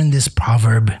 And I learned this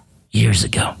proverb years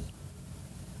ago.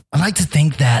 I like to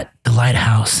think that the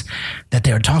lighthouse that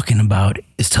they are talking about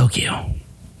is Tokyo.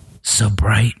 So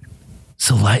bright,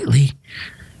 so lightly,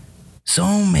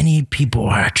 so many people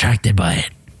are attracted by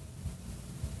it.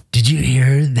 Did you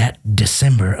hear that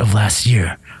December of last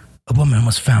year, a woman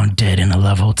was found dead in a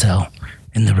Love Hotel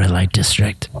in the red light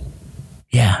district?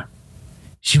 Yeah,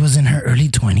 she was in her early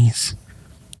 20s.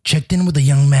 Checked in with a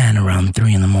young man around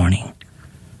 3 a.m.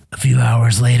 A few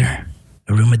hours later,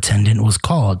 a room attendant was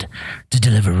called to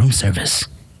deliver room service.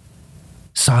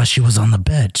 Saw she was on the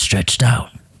bed, stretched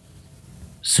out.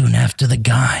 Soon after the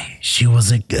guy, she was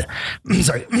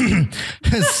sorry.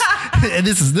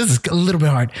 This is a little bit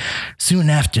hard.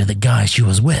 Soon after the guy she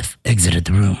was with exited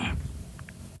the room.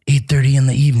 8:30 in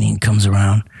the evening comes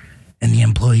around, and the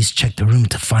employees check the room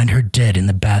to find her dead in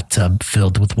the bathtub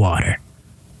filled with water.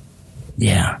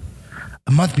 Yeah.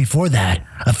 A month before that,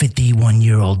 a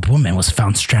 51-year-old woman was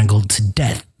found strangled to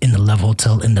death in the Love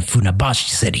Hotel in the Funabashi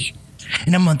city.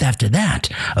 And a month after that,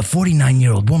 a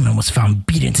 49-year-old woman was found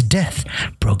beaten to death,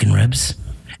 broken ribs,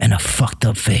 and a fucked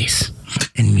up face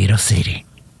in Miro City,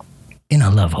 in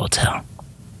a Love Hotel.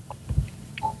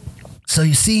 So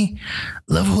you see,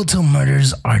 Love Hotel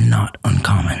murders are not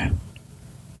uncommon.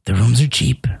 The rooms are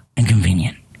cheap and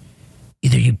convenient.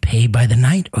 Either you pay by the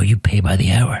night or you pay by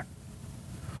the hour.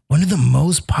 One of the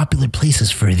most popular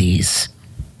places for these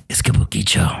is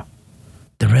Kabukicho,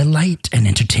 the red light and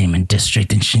entertainment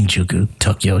district in Shinjuku,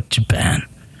 Tokyo, Japan.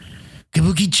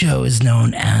 Kabukicho is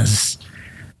known as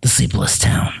the sleepless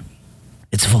town.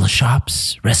 It's full of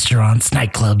shops, restaurants,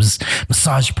 nightclubs,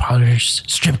 massage parlors,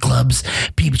 strip clubs,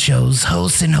 peep shows,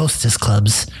 hosts and hostess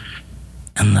clubs,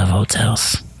 and love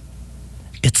hotels.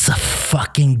 It's a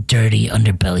fucking dirty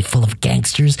underbelly full of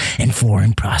gangsters and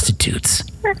foreign prostitutes.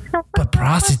 But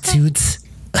prostitution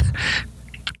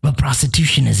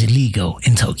is illegal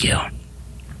in Tokyo.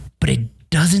 But it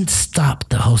doesn't stop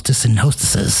the hostess and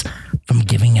hostesses from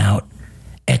giving out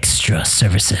extra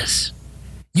services.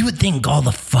 You would think all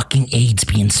the fucking AIDS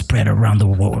being spread around the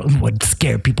world would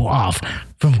scare people off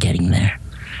from getting there.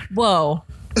 Whoa.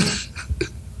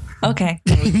 Okay.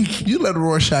 You let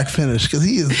Rorschach finish because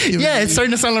he is. Yeah, it's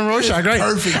starting to sound like Rorschach, right?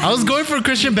 Perfect. I was going for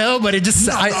Christian Bale, but it just...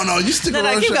 No, you stick with No,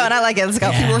 Rorschach. keep going. I like it. Let's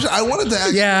go. Keep Rorschach. I wanted to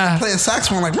actually play a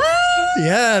saxophone like...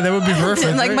 Yeah, that would be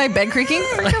perfect. Like my bed creaking?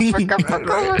 Keep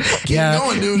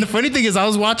going, dude. The funny thing is, I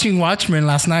was watching Watchmen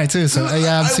last night, too, so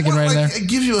I'm sticking right there. It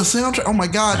gives you a soundtrack. Oh, my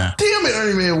God. Yeah. Damn it,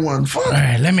 Ernie made one. Fuck. All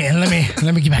right, let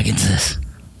me get back into this.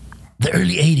 The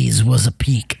early 80s was a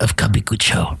peak of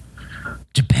kabukicho.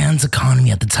 Japan's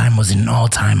economy at the time was an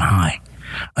all-time high.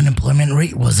 Unemployment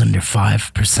rate was under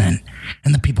 5%,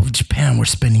 and the people of Japan were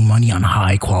spending money on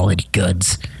high-quality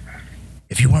goods.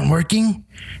 If you weren't working,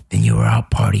 then you were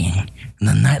out partying, and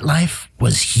the nightlife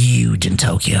was huge in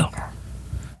Tokyo.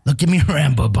 Look at me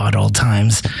ramble about old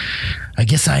times. I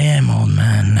guess I am old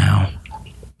man now.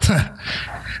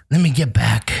 Let me get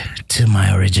back to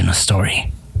my original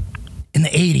story. In the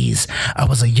 80s, I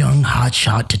was a young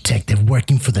hotshot detective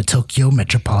working for the Tokyo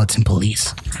Metropolitan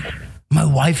Police. My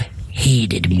wife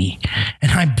hated me, and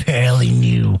I barely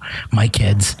knew my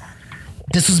kids.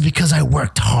 This was because I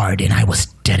worked hard and I was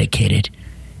dedicated.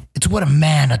 It's what a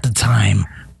man at the time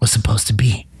was supposed to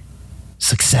be.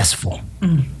 Successful.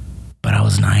 But I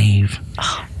was naive.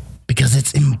 Because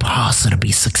it's impossible to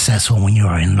be successful when you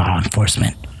are in law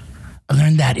enforcement. I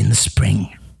learned that in the spring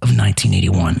of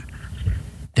 1981.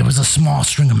 There was a small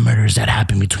string of murders that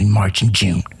happened between March and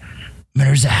June.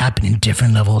 Murders that happened in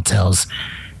different level hotels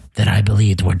that I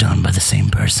believed were done by the same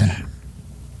person.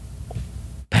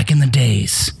 Back in the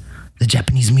days, the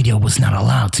Japanese media was not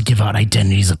allowed to give out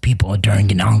identities of people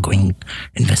during an ongoing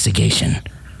investigation.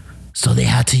 So they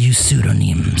had to use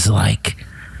pseudonyms like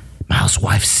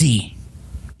Housewife C,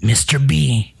 Mr.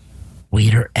 B,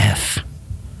 Waiter F.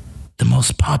 The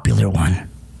most popular one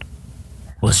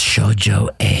was Shoujo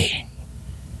A.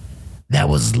 That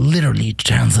was literally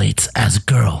translates as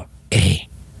girl A.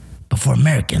 But for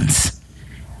Americans,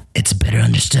 it's better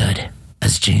understood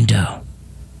as Jane Doe,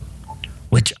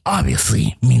 which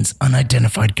obviously means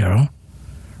unidentified girl,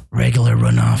 regular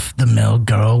run-off-the-mill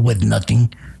girl with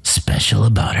nothing special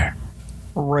about her.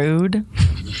 Rude.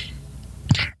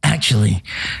 Actually,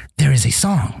 there is a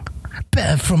song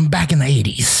from back in the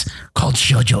 80s called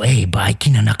Shoujo A by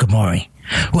Kina Nakamori.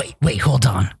 Wait, hold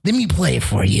on. Let me play it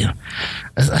for you.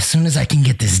 As soon as I can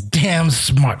get this damn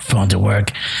smartphone to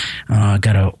work. I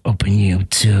gotta open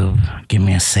YouTube. Give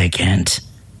me a second.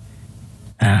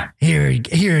 Here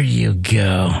you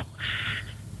go.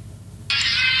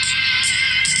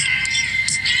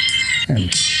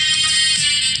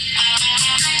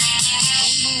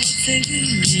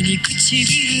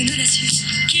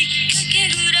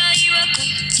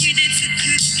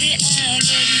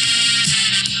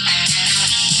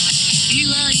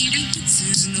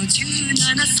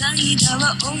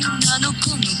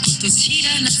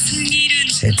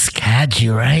 It's catchy,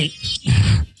 right?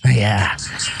 Yeah.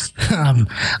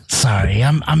 Sorry,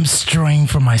 I'm straying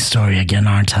from my story again,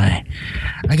 aren't I?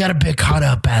 I got a bit caught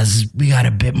up as we got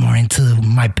a bit more into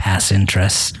my past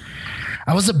interests.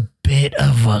 I was a bit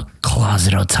of a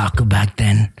closet otaku back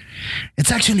then.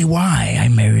 It's actually why I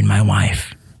married my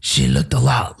wife. She looked a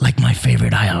lot like my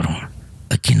favorite idol,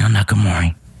 Akina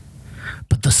Nakamori.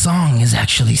 But the song is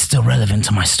actually still relevant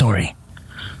to my story.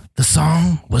 The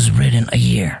song was written a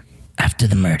year after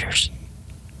the murders.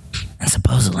 And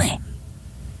supposedly,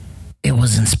 it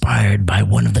was inspired by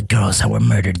one of the girls that were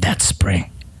murdered that spring.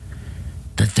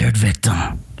 The third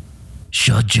victim,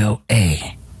 Shoujo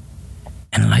A.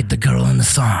 And like the girl in the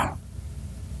song,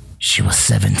 she was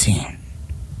 17.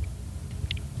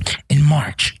 In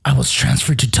March, I was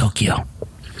transferred to Tokyo.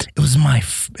 It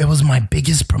was my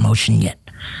biggest promotion yet.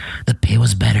 The pay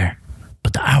was better,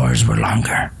 but the hours were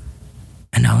longer.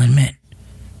 And I'll admit,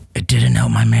 it didn't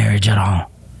help my marriage at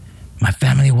all. My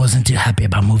family wasn't too happy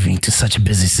about moving to such a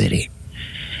busy city.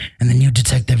 And the new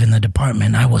detective in the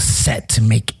department, I was set to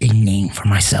make a name for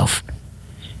myself.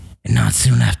 And not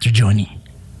soon after joining,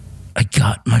 I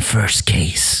got my first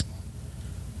case.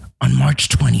 On March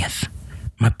 20th,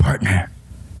 my partner,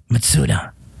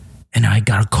 Matsuda, and I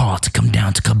got a call to come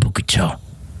down to Kabukicho.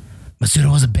 Matsuda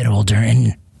was a bit older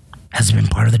and has been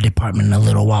part of the department a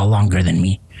little while longer than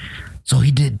me, so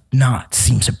he did not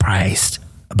seem surprised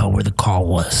about where the call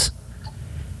was.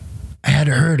 I had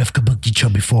heard of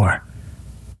Kabukicho before,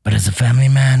 but as a family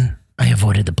man, I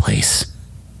avoided the place.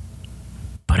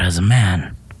 But as a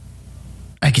man,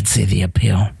 I could see the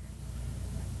appeal.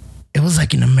 It was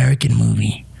like an American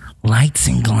movie, lights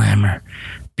and glamour,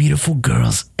 beautiful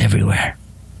girls everywhere.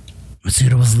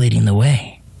 Matsuda was leading the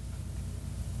way.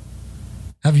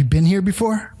 Have you been here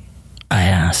before? I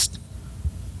asked.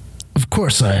 Of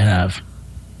course I have.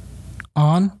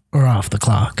 On or off the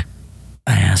clock?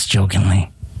 I asked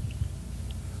jokingly.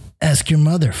 Ask your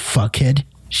mother, fuckhead.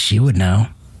 She would know.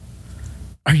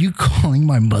 Are you calling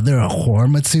my mother a whore,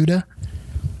 Matsuda?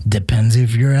 Depends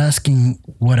if you're asking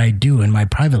what I do in my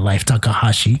private life,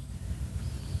 Takahashi.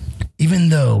 Even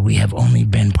though we have only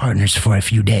been partners for a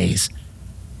few days,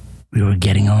 we were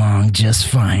getting along just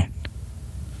fine.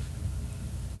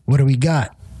 What do we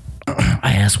got?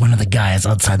 I asked one of the guys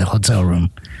outside the hotel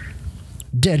room.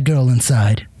 Dead girl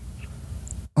inside.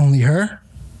 Only her?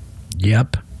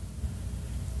 Yep.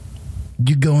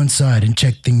 You go inside and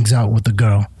check things out with the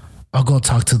girl. I'll go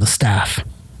talk to the staff,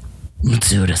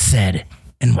 Matsuda said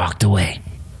and walked away.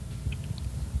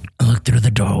 I looked through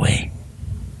the doorway.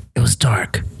 It was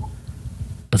dark,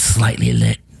 but slightly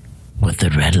lit with a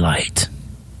red light.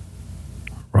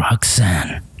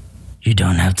 Roxanne, you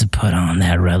don't have to put on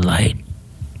that red light.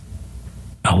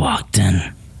 I walked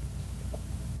in.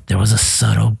 There was a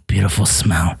subtle, beautiful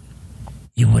smell.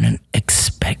 You wouldn't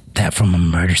expect that from a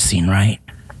murder scene, right?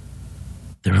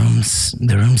 The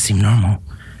room seemed normal,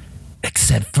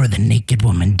 except for the naked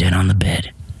woman dead on the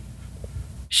bed.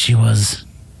 She was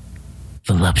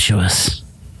voluptuous,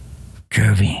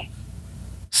 curvy,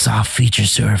 soft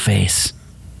features to her face.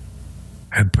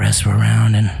 Her breasts were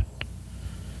round, and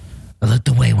I looked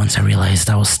away once I realized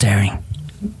I was staring.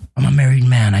 I'm a married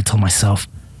man, I told myself.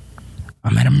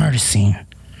 I'm at a murder scene.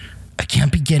 I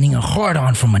can't be getting a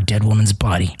hard-on from a dead woman's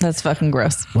body. That's fucking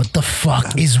gross. What the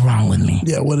fuck is wrong with me?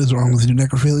 Yeah, what is wrong with you?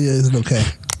 Necrophilia? Is it okay?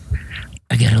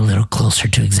 I get a little closer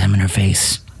to examine her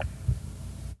face.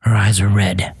 Her eyes were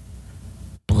red,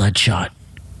 bloodshot.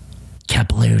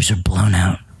 Capillaries were blown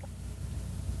out.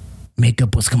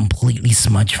 Makeup was completely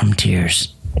smudged from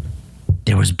tears.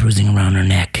 There was bruising around her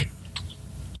neck.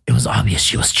 It was obvious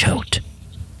she was choked.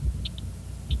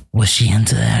 Was she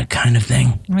into that kind of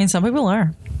thing? I mean, some people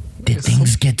are. Did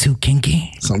things get too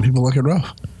kinky? Some people like it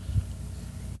rough.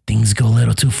 Things go a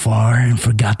little too far and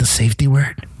forgot the safety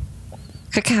word?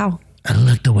 Cacao. I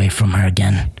looked away from her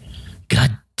again.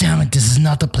 God damn it, this is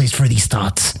not the place for these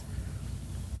thoughts.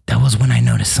 That was when I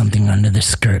noticed something under the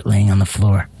skirt laying on the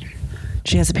floor.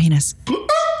 She has a penis.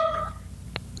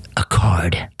 A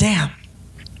card. Damn.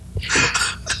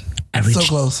 So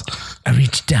close. I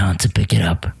reached down to pick it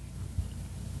up.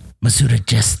 Matsuda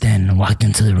just then walked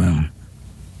into the room.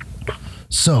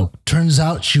 So, turns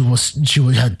out she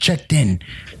had checked in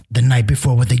the night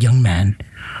before with a young man.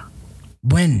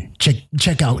 When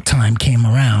checkout time came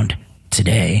around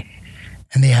today,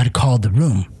 and they had called the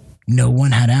room, no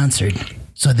one had answered.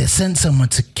 So they sent someone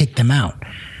to kick them out.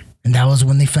 And that was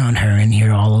when they found her in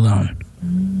here all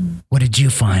alone. What did you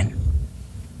find?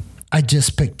 I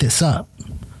just picked this up.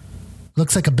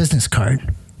 Looks like a business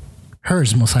card.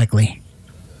 Hers, most likely.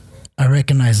 I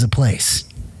recognize the place.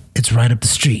 It's right up the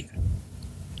street.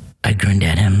 I grinned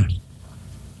at him.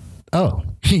 Oh,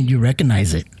 you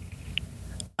recognize it.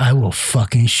 I will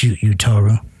fucking shoot you,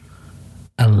 Toru.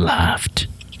 I laughed.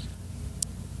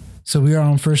 So we are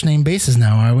on first name basis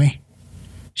now, are we?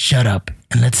 Shut up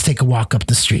and let's take a walk up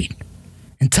the street.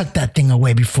 And tuck that thing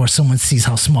away before someone sees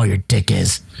how small your dick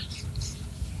is.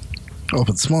 Oh, if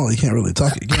it's small, you can't really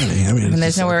tuck it, can you? I mean, And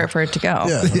there's nowhere for it to go.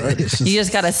 Yeah, right. You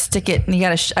just got to stick it, and you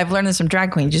got to, I've learned this from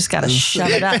drag queen, you just got to shove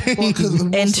it up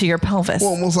into your pelvis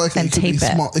most likely and it could be tape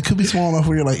it. small. It could be small enough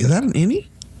where you're like, is that an innie?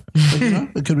 Like, you know,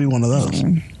 it could be one of those.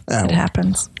 Yeah, It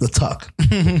happens. The tuck.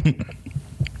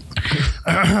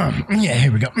 Yeah,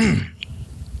 here we go.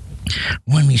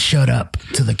 When we showed up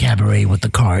to the cabaret with the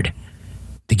card,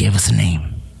 they gave us a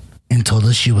name and told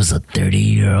us she was a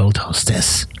 30-year-old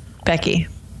hostess. Becky.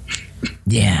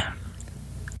 Yeah,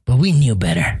 but we knew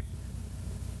better.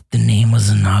 The name was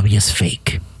an obvious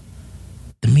fake.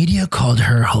 The media called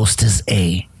her Hostess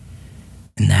A,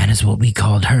 and that is what we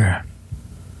called her.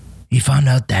 We found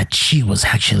out that she was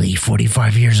actually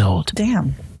 45 years old,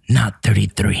 Damn. not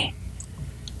 33.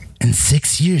 And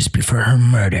 6 years before her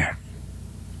murder,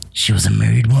 she was a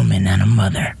married woman and a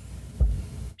mother.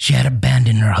 She had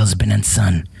abandoned her husband and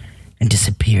son and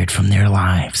disappeared from their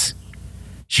lives.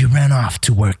 She ran off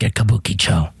to work at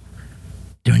Kabukicho.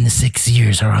 During the 6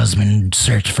 years, her husband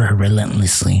searched for her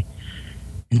relentlessly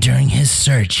And during his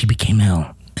search, he became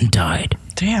ill and died.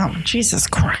 Damn, Jesus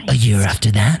Christ. A year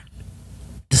after that,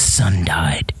 the son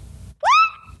died.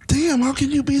 Damn, how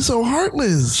can you be so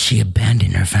heartless? She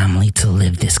abandoned her family to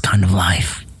live this kind of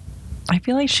life. I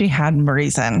feel like she had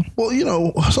reason. Well, you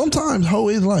know, sometimes hoe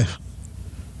is life.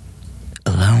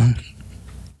 Alone,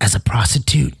 as a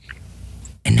prostitute,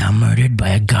 and now murdered by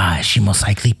a guy she most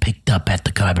likely picked up at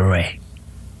the cabaret.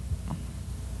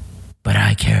 But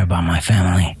I care about my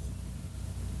family.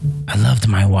 I loved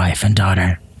my wife and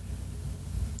daughter.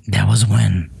 That was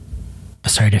when I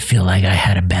started to feel like I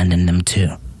had abandoned them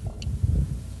too.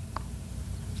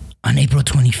 On April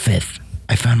 25th,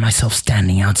 I found myself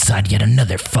standing outside yet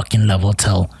another fucking love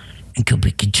hotel in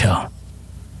Kabukicho.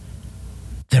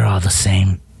 They're all the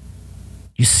same.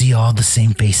 You see all the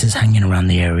same faces hanging around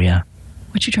the area.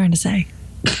 What you trying to say?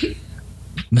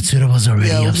 Matsuda was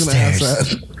already I was gonna upstairs.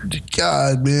 ask that.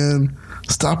 God, man.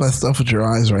 Stop that stuff with your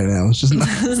eyes right now. It's just not.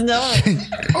 No.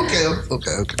 Okay.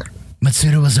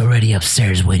 Matsuda was already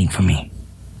upstairs waiting for me.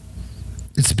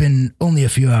 It's been only a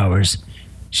few hours.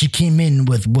 She came in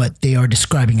with what they are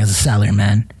describing as a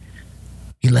salaryman.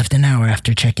 He left an hour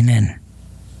after checking in.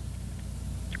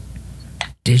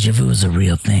 Deja vu is a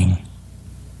real thing.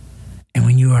 And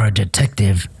when you are a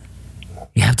detective,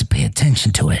 you have to pay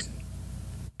attention to it.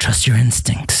 Trust your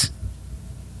instincts.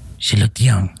 She looked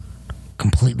young,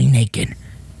 completely naked,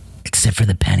 except for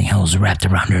the pantyhose wrapped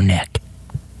around her neck.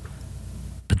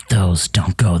 But those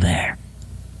don't go there.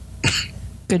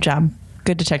 Good job.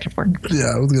 Good detective work.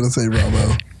 Yeah, I was gonna say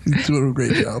bravo. He's doing a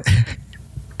great job.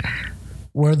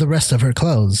 Where are the rest of her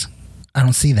clothes? I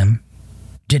don't see them.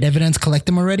 Did evidence collect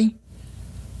them already?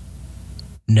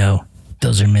 No,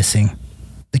 those are missing.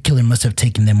 The killer must have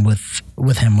taken them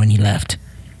with him when he left.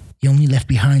 He only left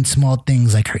behind small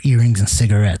things like her earrings and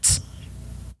cigarettes.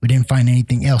 We didn't find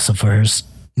anything else of hers.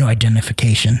 No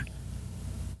identification.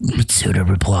 Matsuda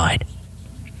replied.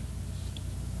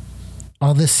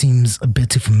 All this seems a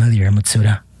bit too familiar,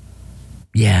 Matsuda.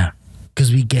 Yeah,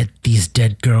 because we get these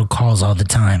dead girl calls all the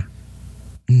time.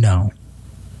 No.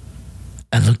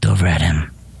 I looked over at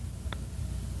him.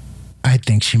 I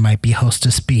think she might be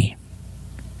Hostess B.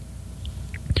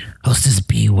 Hostess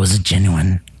B was a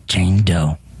genuine Jane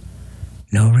Doe.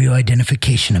 No real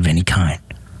identification of any kind.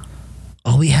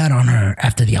 All we had on her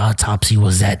after the autopsy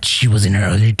was that she was in her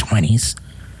early 20s.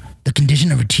 The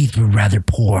condition of her teeth were rather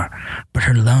poor, but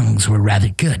her lungs were rather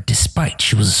good despite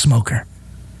she was a smoker.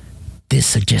 This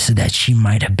suggested that she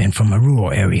might have been from a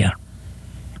rural area.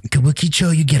 In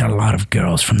Kabukicho, you get a lot of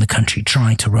girls from the country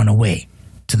trying to run away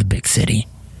to the big city.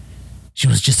 She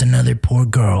was just another poor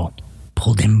girl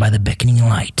pulled in by the beckoning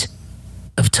light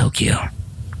of Tokyo.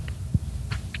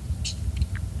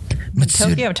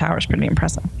 Tokyo Tower's pretty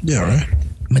impressive. Yeah, right.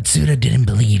 Matsuda didn't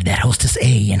believe that Hostess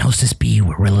A and Hostess B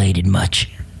were related much,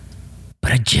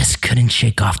 but I just couldn't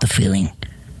shake off the feeling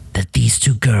that these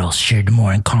two girls shared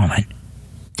more in common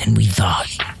than we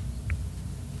thought.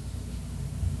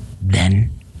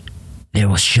 Then there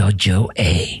was Shoujo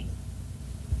A.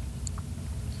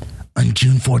 On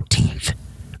June 14th,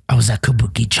 I was at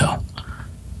Kabukicho.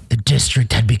 The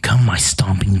district had become my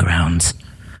stomping grounds,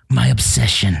 my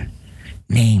obsession.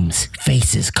 Names,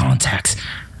 faces, contacts.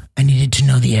 I needed to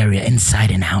know the area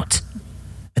inside and out.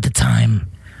 At the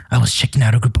time, I was checking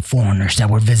out a group of foreigners that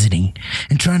were visiting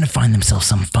and trying to find themselves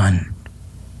some fun,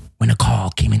 when a call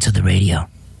came into the radio.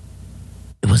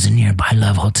 It was a nearby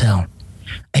Love Hotel.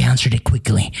 I answered it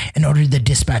quickly and ordered the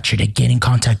dispatcher to get in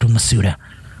contact with Matsuda.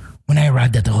 When I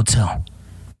arrived at the hotel,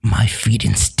 my feet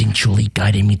instinctually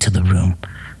guided me to the room,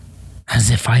 as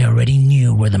if I already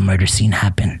knew where the murder scene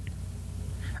happened.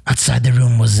 Outside the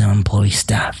room was the employee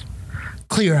staff.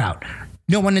 Clear out.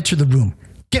 No one enter the room.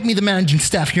 Get me the managing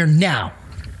staff here now.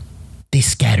 They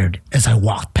scattered as I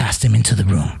walked past them into the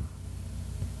room.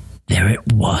 There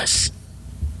it was.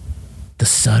 The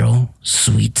subtle,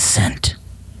 sweet scent.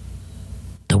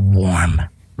 The warm,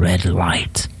 red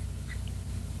light.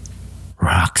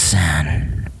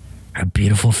 Roxanne. Her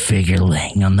beautiful figure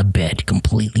laying on the bed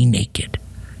completely naked.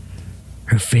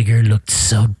 Her figure looked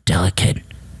so delicate.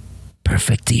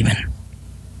 Perfect even.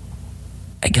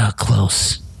 I got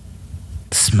close.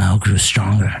 The smell grew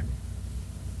stronger.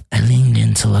 I leaned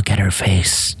in to look at her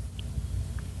face.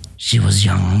 She was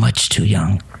young, much too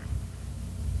young.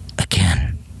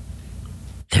 Again,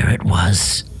 there it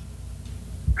was.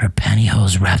 Her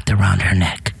pantyhose wrapped around her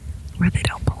neck. Where they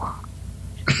don't belong.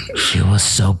 She was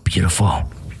so beautiful.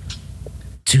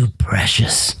 Too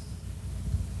precious.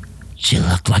 She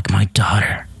looked like my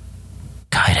daughter,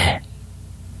 Kaede.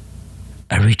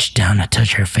 I reached down to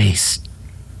touch her face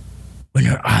when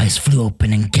her eyes flew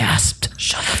open and gasped.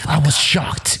 I was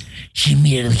shocked. She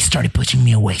immediately started pushing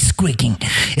me away, squeaking.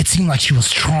 It seemed like she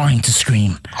was trying to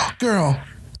scream. Girl.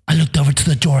 I looked over to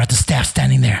the door at the staff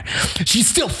standing there. She's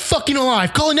still fucking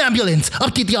alive. Call an ambulance.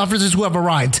 Update the officers who have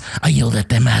arrived. I yelled at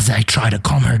them as I tried to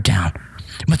calm her down.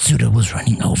 Matsuda was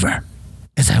running over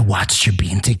as I watched her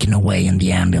being taken away in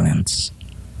the ambulance.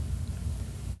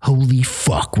 Holy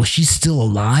fuck, was she still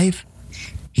alive?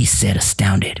 He said,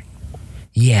 astounded.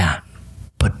 Yeah,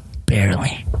 but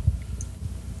barely.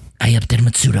 I updated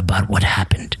Matsuda about what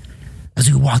happened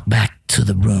as we walked back to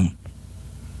the room.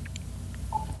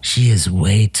 She is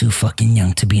way too fucking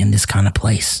young to be in this kind of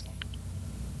place.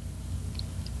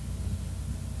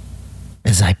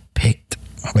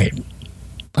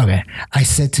 I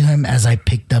said to him as I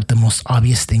picked up the most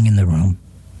obvious thing in the room.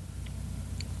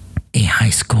 A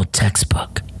high school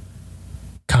textbook.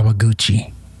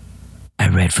 Kawaguchi. I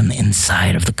read from the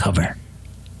inside of the cover.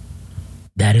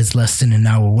 That is less than an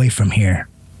hour away from here,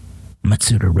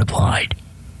 Matsuda replied.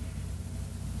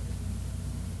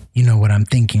 You know what I'm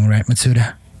thinking, right,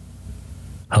 Matsuda?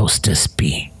 Hostess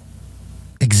B.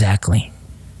 Exactly.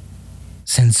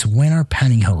 Since when are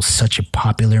pantyhose such a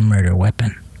popular murder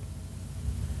weapon?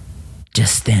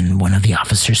 Just then, one of the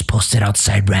officers posted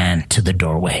outside ran to the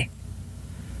doorway.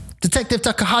 Detective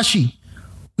Takahashi,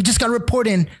 we just got a report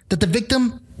in that the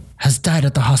victim has died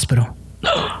at the hospital.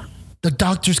 The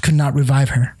doctors could not revive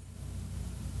her.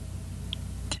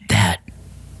 That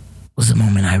was the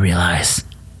moment I realized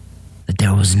that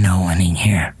there was no one in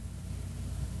here.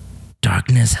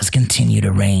 Darkness has continued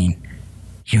to reign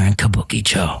here in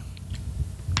Kabukicho.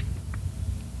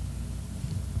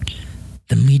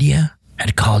 The media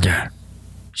had called her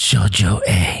Shoujo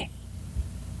A,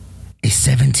 a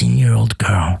 17-year-old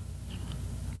girl,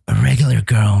 a regular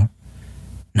girl,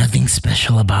 nothing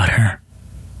special about her,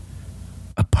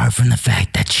 apart from the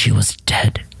fact that she was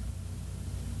dead.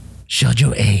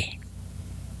 Shoujo A,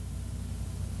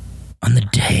 on the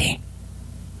day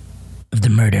of the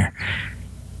murder,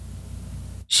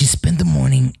 she spent the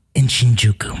morning in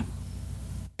Shinjuku,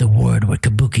 the ward where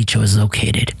Kabukicho is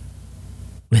located,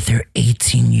 with her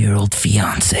 18-year-old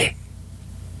fiancé.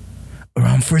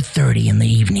 Around 4:30 in the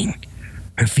evening,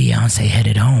 her fiancé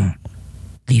headed home,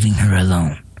 leaving her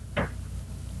alone.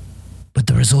 With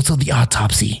the results of the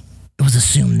autopsy, it was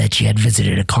assumed that she had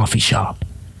visited a coffee shop,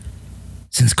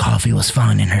 since coffee was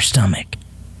found in her stomach.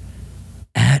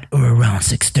 At or around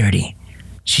 6:30,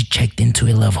 she checked into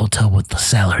a love hotel with the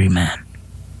salaryman.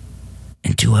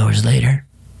 And 2 hours later,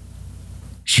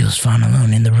 she was found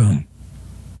alone in the room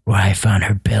where I found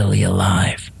her barely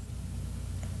alive.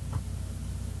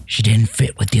 She didn't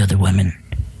fit with the other women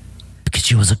because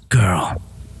she was a girl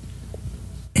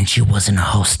and she wasn't a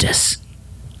hostess.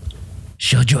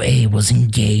 Shoujo A was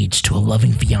engaged to a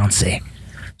loving fiancé,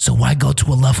 so why go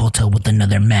to a love hotel with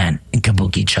another man in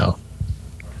Kabukicho?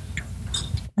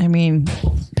 I mean,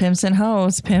 pimps and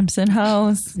hoes.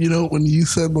 You know, when you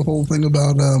said the whole thing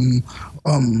about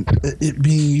it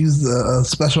being used a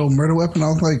special murder weapon, I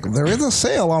was like, there is a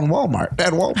sale on Walmart.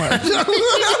 At Walmart.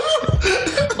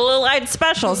 Blue light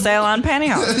special sale on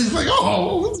pantyhose. He's like,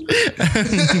 oh.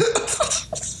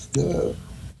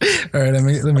 All right,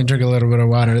 let me drink a little bit of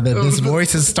water. This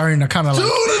voice is starting to kind of like...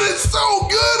 Dude, it's so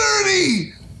good,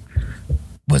 Ernie!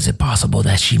 Was it possible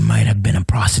that she might have been a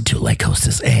prostitute like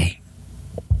Hostess A?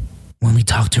 When we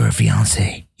talked to her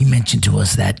fiancé, he mentioned to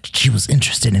us that she was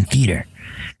interested in theater,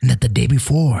 and that the day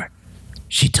before,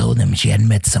 she told him she had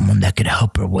met someone that could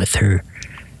help her with her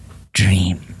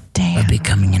dream of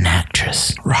becoming an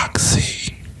actress.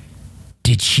 Roxy.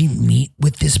 Did she meet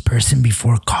with this person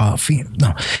before coffee?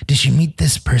 No. Did she meet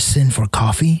this person for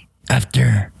coffee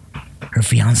after her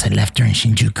fiancé left her in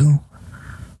Shinjuku?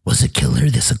 Was the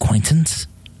killer this acquaintance?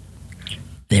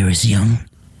 There is young,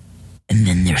 and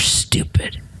then there's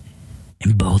stupid.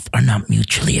 And both are not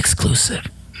mutually exclusive.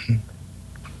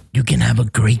 You can have a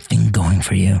great thing going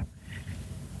for you,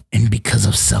 and because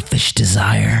of selfish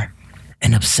desire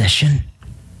and obsession,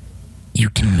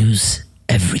 you can lose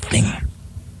everything.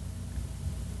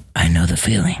 I know the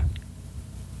feeling.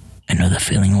 I know the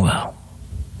feeling well.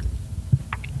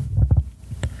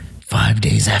 5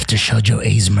 days after Shoujo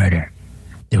A's murder,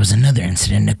 there was another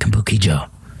incident at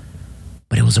Kabukicho,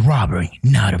 but it was a robbery,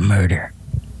 not a murder.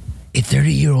 A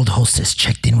 30-year-old hostess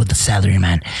checked in with the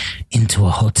salaryman into a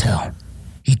hotel.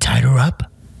 He tied her up,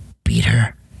 beat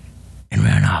her, and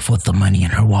ran off with the money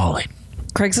in her wallet.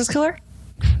 Craigslist killer?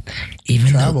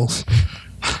 Even Travels.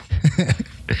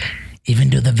 Even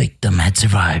though the victim had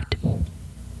survived,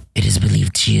 it is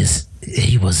believed his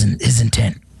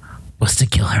intent was to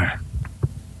kill her.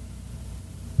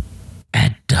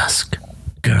 At dusk,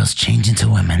 girls change into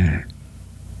women.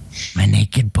 My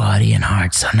naked body and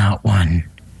hearts are not one.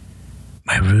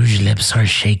 My rouge lips are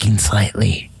shaking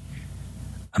slightly.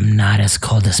 I'm not as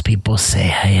cold as people say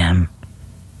I am.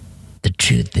 The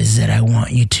truth is that I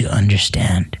want you to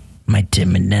understand my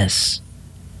timidness.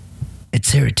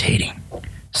 It's irritating.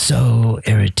 So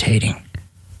irritating.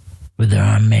 Whether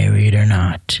I'm married or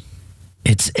not,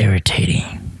 it's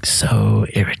irritating. So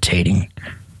irritating.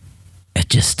 It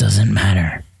just doesn't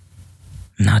matter.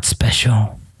 I'm not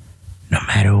special, no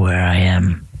matter where I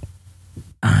am.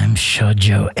 I'm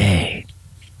Shoujo A.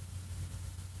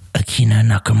 Akina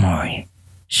Nakamori.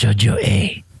 Shoujo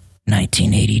A,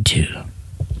 1982.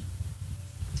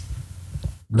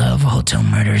 Love hotel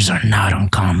murders are not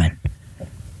uncommon.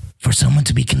 For someone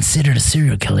to be considered a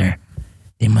serial killer,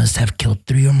 they must have killed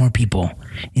 3 or more people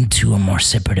in 2 or more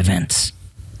separate events.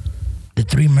 The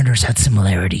 3 murders had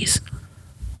similarities.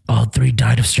 All 3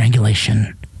 died of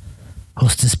strangulation.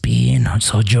 Hostess B and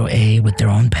Shoujo A with their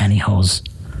own pantyhose.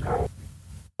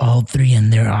 All 3 in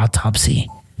their autopsy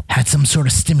had some sort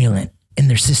of stimulant in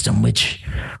their system which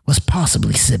was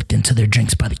possibly sipped into their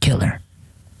drinks by the killer.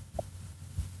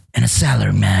 And a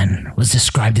salaryman was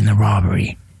described in the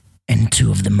robbery and 2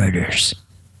 of the murders.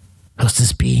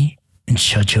 Hostess B and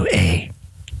Shoujo A.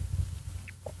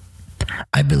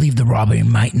 I believe the robbery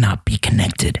might not be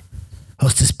connected.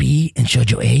 Hostess B and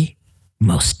Shoujo A,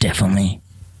 most definitely.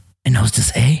 And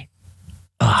Hostess A,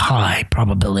 a high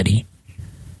probability.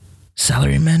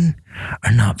 Salarymen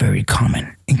are not very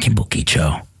common in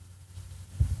Kimbukicho.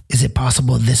 Is it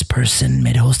possible this person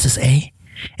met Hostess A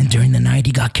and during the night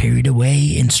he got carried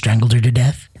away and strangled her to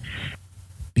death?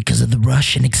 Because of the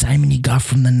rush and excitement he got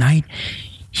from the night,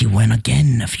 he went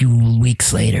again a few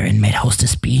weeks later and met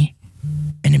Hostess B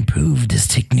and improved his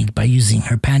technique by using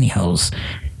her pantyhose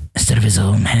instead of his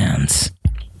own hands.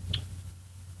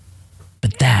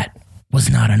 But that was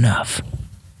not enough.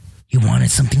 He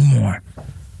wanted something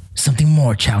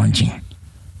more challenging,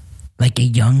 like a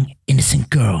young, innocent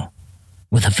girl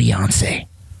with a fiance.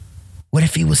 What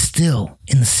if he was still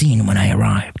in the scene when I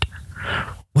arrived?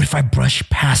 What if I brushed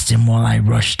past him while I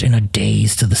rushed in a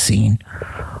daze to the scene?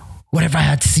 What if I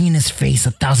had seen his face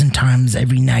 1,000 times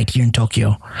every night here in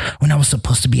Tokyo when I was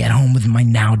supposed to be at home with my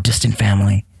now distant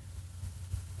family?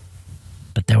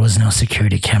 But there was no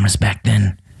security cameras back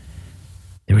then.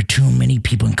 There were too many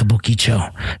people in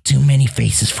Kabukicho, too many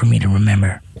faces for me to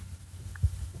remember.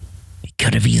 He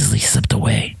could have easily slipped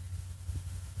away.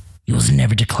 He was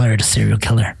never declared a serial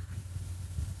killer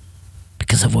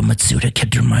because of what Matsuda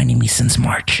kept reminding me since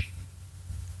March.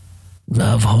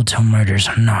 Love hotel murders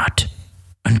are not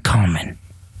uncommon.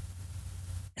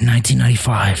 In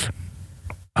 1995,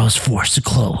 I was forced to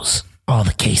close all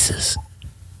the cases.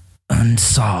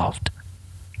 Unsolved.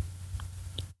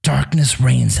 Darkness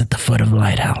reigns at the foot of the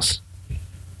lighthouse.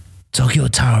 Tokyo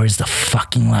Tower is the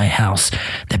fucking lighthouse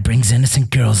that brings innocent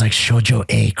girls like Shoujo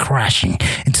A crashing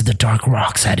into the dark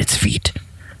rocks at its feet.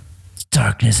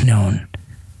 Darkness known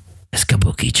as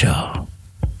Kabukicho.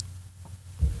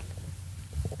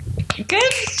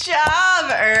 Good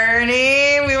job,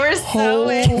 Ernie. We were so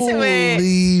into it.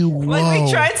 Like,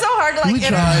 we tried so hard to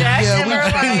interject, and we're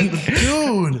like,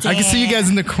 dude. I can see you guys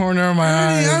in the corner of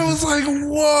my eyes. I was like,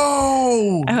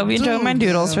 whoa. I hope you enjoyed my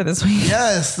doodles for this week.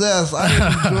 Yes. I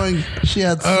was enjoying. She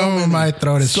had so many. My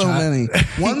throat is so shot. many.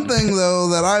 One thing though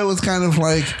that I was kind of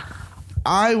like,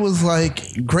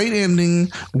 great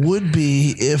ending would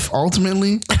be if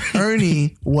ultimately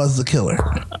Ernie was the killer.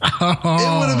 It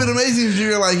would have been amazing if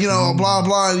you're like, blah,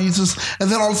 blah. And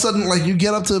then all of a sudden, like, you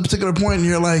get up to a particular point and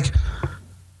you're like,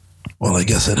 well, I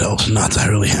guess it helps not to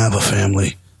really have a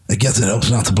family. I guess it helps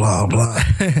not to blah, blah.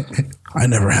 I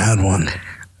never had one.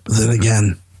 But then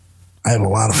again, I have a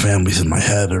lot of families in my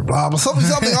head or blah, blah, something.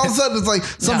 All of a sudden, it's like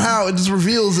somehow it just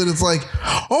reveals that it's like,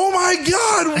 oh my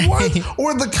God, what?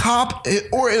 Or the cop,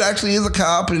 or it actually is a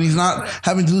cop and he's not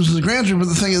having to lose his grandeur. But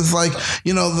the thing is, like,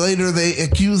 later they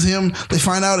accuse him. They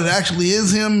find out it actually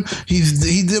is him. He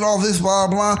did all this, blah,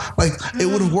 blah. Like, it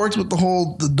would have worked with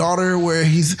the daughter where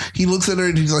he looks at her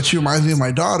and he's like, she reminds me of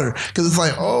my daughter. Because it's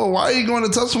like, oh, why are you going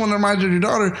to touch someone that reminds you of your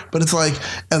daughter? But it's like,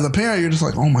 as a parent, you're just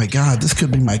like, oh my God, this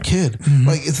could be my kid. Mm-hmm.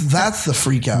 Like, that's the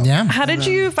freak out. Yeah. How did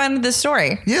you find this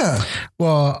story? Yeah.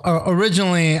 Well,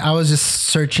 originally I was just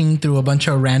searching through a bunch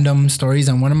of random stories,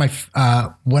 and one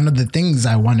of the things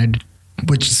I wanted,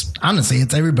 which is honestly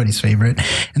it's everybody's favorite,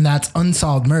 and that's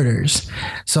unsolved murders.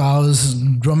 So I was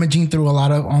rummaging through a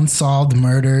lot of unsolved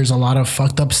murders, a lot of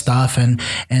fucked up stuff, and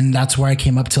that's where I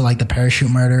came up to like the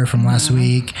parachute murder from last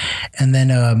week, and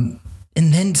then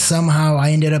And then somehow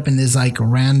I ended up in this like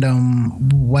random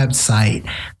website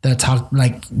that talked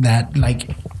like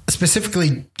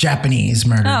specifically Japanese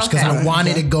murders because I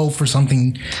wanted to go for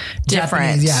something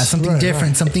Different. Japanese, something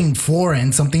different, something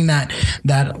foreign, something that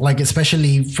like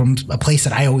especially from a place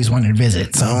that I always wanted to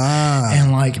visit. So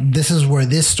and like this is where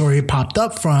this story popped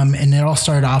up from, and it all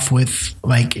started off with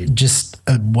like just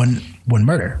one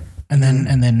murder. And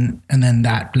then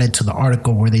that led to the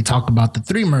article where they talk about the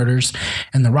 3 murders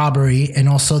and the robbery, and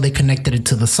also they connected it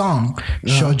to the song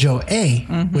Shoujo A,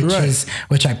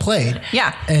 which I played.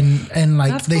 Yeah. And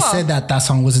like That's they cool. said that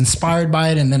song was inspired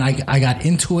by it, and then I got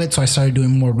into it, so I started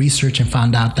doing more research and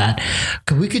found out that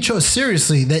we could show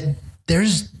seriously that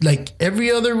there's like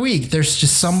every other week there's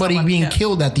just somebody being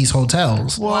killed at these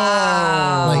hotels.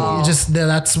 Wow. Like just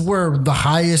that's where the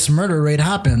highest murder rate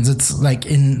happens. It's like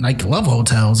in like love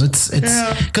hotels. It's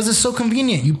because it's so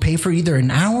convenient. You pay for either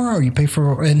an hour or you pay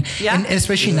for and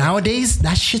especially nowadays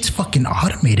that shit's fucking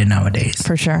automated nowadays.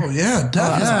 For sure. Oh, yeah,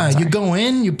 definitely. Yeah, you go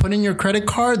in, you put in your credit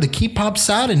card, the key pops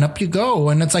out, and up you go.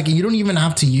 And it's like you don't even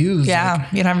have to use. Yeah,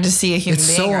 like, you don't have to see a human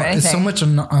being or anything. it's so much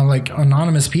like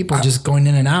anonymous people just going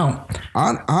in and out.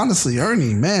 Honestly,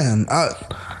 Ernie, man,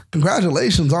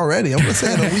 congratulations already. I'm gonna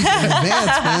say it a week in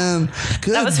advance, man.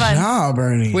 Good That was fun. job,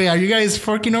 Ernie. Wait, are you guys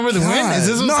forking over the win? Is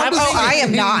this what's No, I'm happening? just- I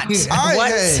am not.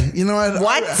 What? Hey, you know what?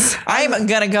 What? I'm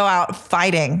gonna go out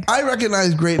fighting. I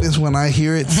recognize greatness when I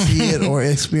hear it, see it, or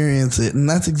experience it. And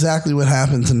that's exactly what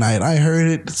happened tonight. I heard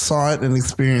it, saw it, and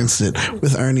experienced it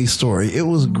with Ernie's story. It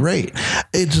was great.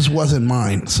 It just wasn't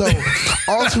mine. So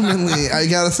ultimately, I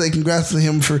got to say congrats to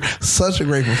him for such a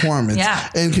great performance. Yeah.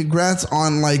 And congrats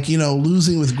on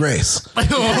losing with grace. When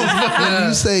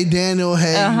you say, Daniel,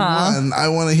 hey, you won, I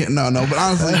want to hear. No, but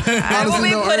honestly. I will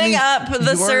be putting Ernie, up the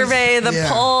yours- survey, the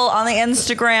poll on the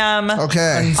Instagram.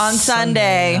 Okay. On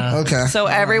Sunday. Okay. So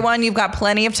everyone, you've got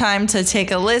plenty of time to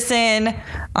take a listen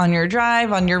on your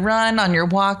drive, on your run, on your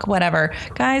walk, whatever.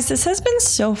 Guys, this has been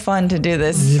so fun to do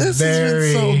this. This has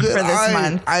been so good. For this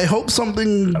month. I hope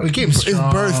something came is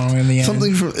strong in the birthed. end.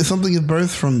 Something is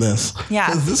birthed from this. Yeah.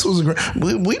 'Cause this was a great.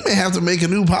 We may have to make a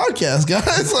new podcast,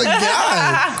 guys. Like, God,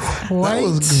 that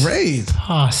was great,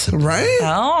 Awesome. right?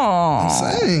 Oh.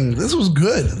 Saying this was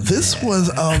good. This was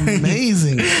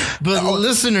amazing. But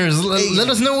listeners, let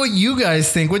us know what you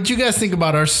guys think. What you guys think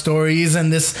about our stories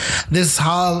and this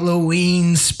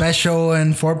Halloween special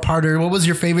and 4-parter. What was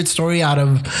your favorite story out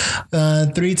of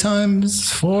 3 times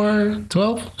 4,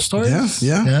 12 stories?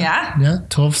 Yeah.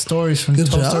 12 stories from Good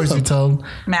 12 job. stories we told.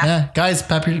 Math. Yeah, guys,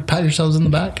 pat yourselves in the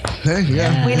back. Hey,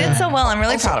 yeah. We did so well. I'm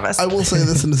really proud of us. I will say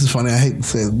this, and this is funny. I hate to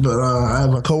say it, but I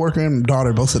have a coworker and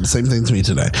daughter both said the same thing to me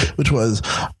today, which was,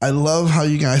 I love how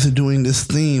you guys are doing this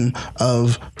theme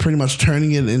of pretty much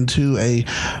turning it into a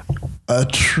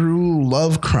true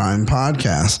love crime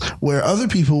podcast where other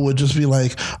people would just be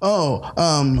like,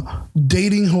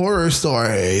 dating horror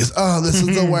stories. Oh, this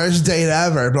is the worst date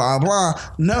ever, blah, blah.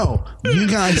 No, you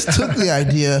guys took the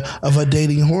idea of a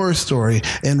dating horror story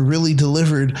and really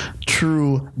delivered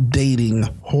true dating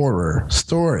horror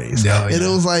stories. Yeah, and it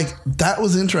was like, that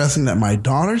was interesting that my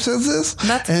daughter says this.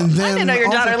 That's and cool. then I didn't know your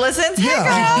also- daughter listens. Hey,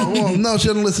 Yeah. girl. Well, no, she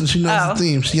doesn't listen. She knows the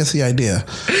theme. She gets the idea.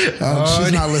 She's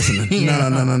not listening.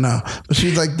 No. But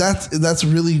she's like, that's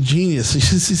really genius.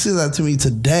 She said that to me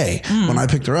today when I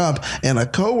picked her up, and a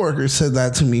coworker said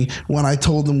that to me when I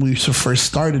told them we first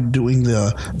started doing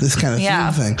this kind of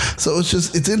theme thing. So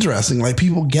it's interesting. Like,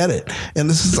 people get it, and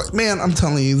this is like, man, I'm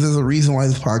telling you, there's a reason why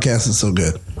this podcast is so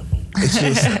good. It's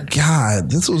just, God,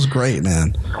 this was great,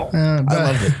 man. I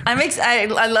loved it.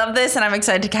 I love this, and I'm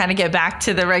excited to kind of get back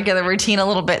to the regular routine a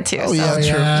little bit too. Oh, yeah,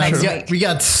 true. Next True. week. We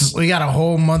got a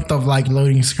whole month of like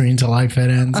loading screen till life it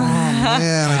ends.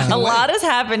 Man, I can't A wait. lot has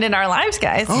happened in our lives,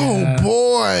 guys. Oh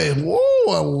boy,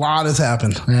 whoa! A lot has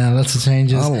happened. Yeah, lots of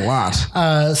changes. A lot.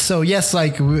 So yes,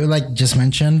 like just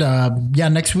mentioned,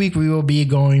 next week we will be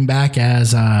going back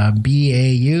as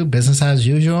BAU, business as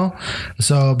usual.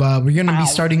 So we're gonna be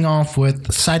starting off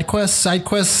with side quests. Side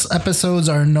quests episodes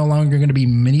are no longer going to be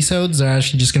minisodes; they're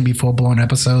actually just going to be full blown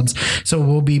episodes. So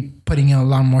we'll be putting a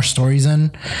lot more stories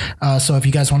in. So if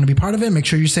you guys want to be part of it, make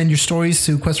sure you send your stories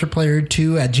to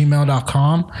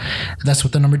questforplayer2@gmail.com. That's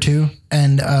with the number 2,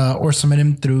 and or submit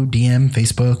them through DM,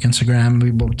 Facebook, Instagram. We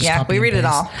will just copy we and read it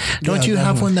paste. all. Don't you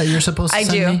have one that you're supposed to I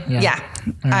send do. me? Yeah.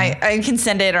 I can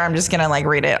send it, or I'm just gonna like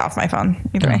read it off my phone.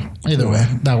 Either way. Either way,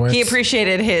 that works. He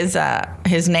appreciated his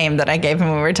name that I gave him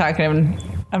when we were talking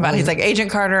He's like,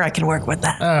 Agent Carter, I can work with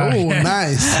that. Oh,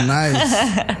 nice.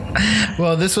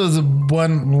 Well, this was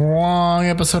one long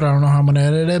episode. I don't know how I'm going to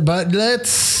edit it, but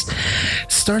let's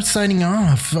start signing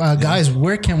off. Guys,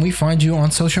 where can we find you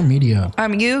on social media?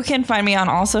 You can find me on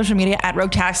all social media at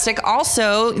Roguetastic.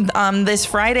 Also, this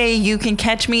Friday, you can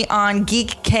catch me on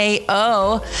Geek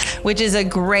KO, which is a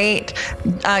great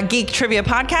geek trivia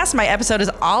podcast. My episode is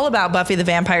all about Buffy the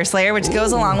Vampire Slayer, which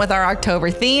goes along with our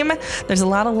October theme. There's a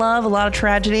lot of love, a lot of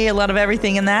tragedy, a lot of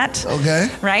everything in that. Okay.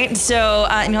 Right? So,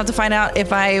 and you'll have to find out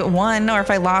if I won or if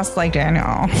I lost like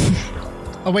Daniel.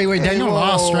 Oh, wait. Daniel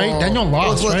lost, right? Daniel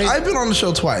lost, look, right? I've been on the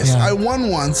show twice. Yeah. I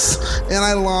won once, and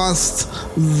I lost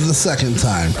the second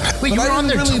time. Wait, you were on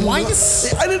there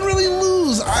twice? I didn't really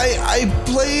lose. I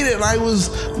played it, and I was...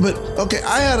 But, okay,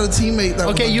 I had a teammate that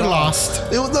was a you dog. lost.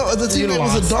 The teammate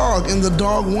was a dog, and the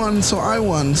dog won, so I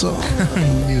won. So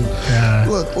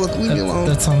Look, leave me alone.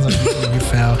 That sounds like you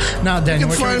fell. Now, Daniel,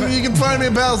 You can find me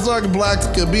at Battlestar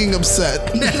Galactica being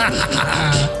upset.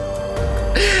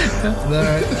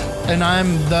 And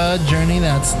I'm The Journey.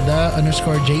 That's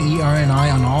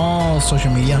 _JERNI on all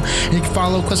social media. And you can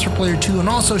follow Quest for Player 2 on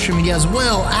all social media, as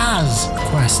well as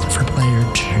Quest for Player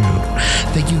 2.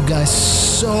 Thank you guys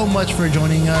so much for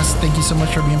joining us. Thank you so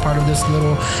much for being part of this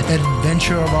little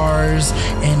adventure of ours.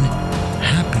 And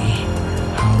happy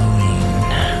Halloween.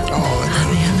 Oh,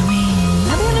 Happy Halloween.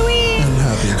 Happy Halloween. and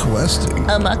happy questing.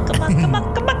 Come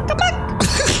on.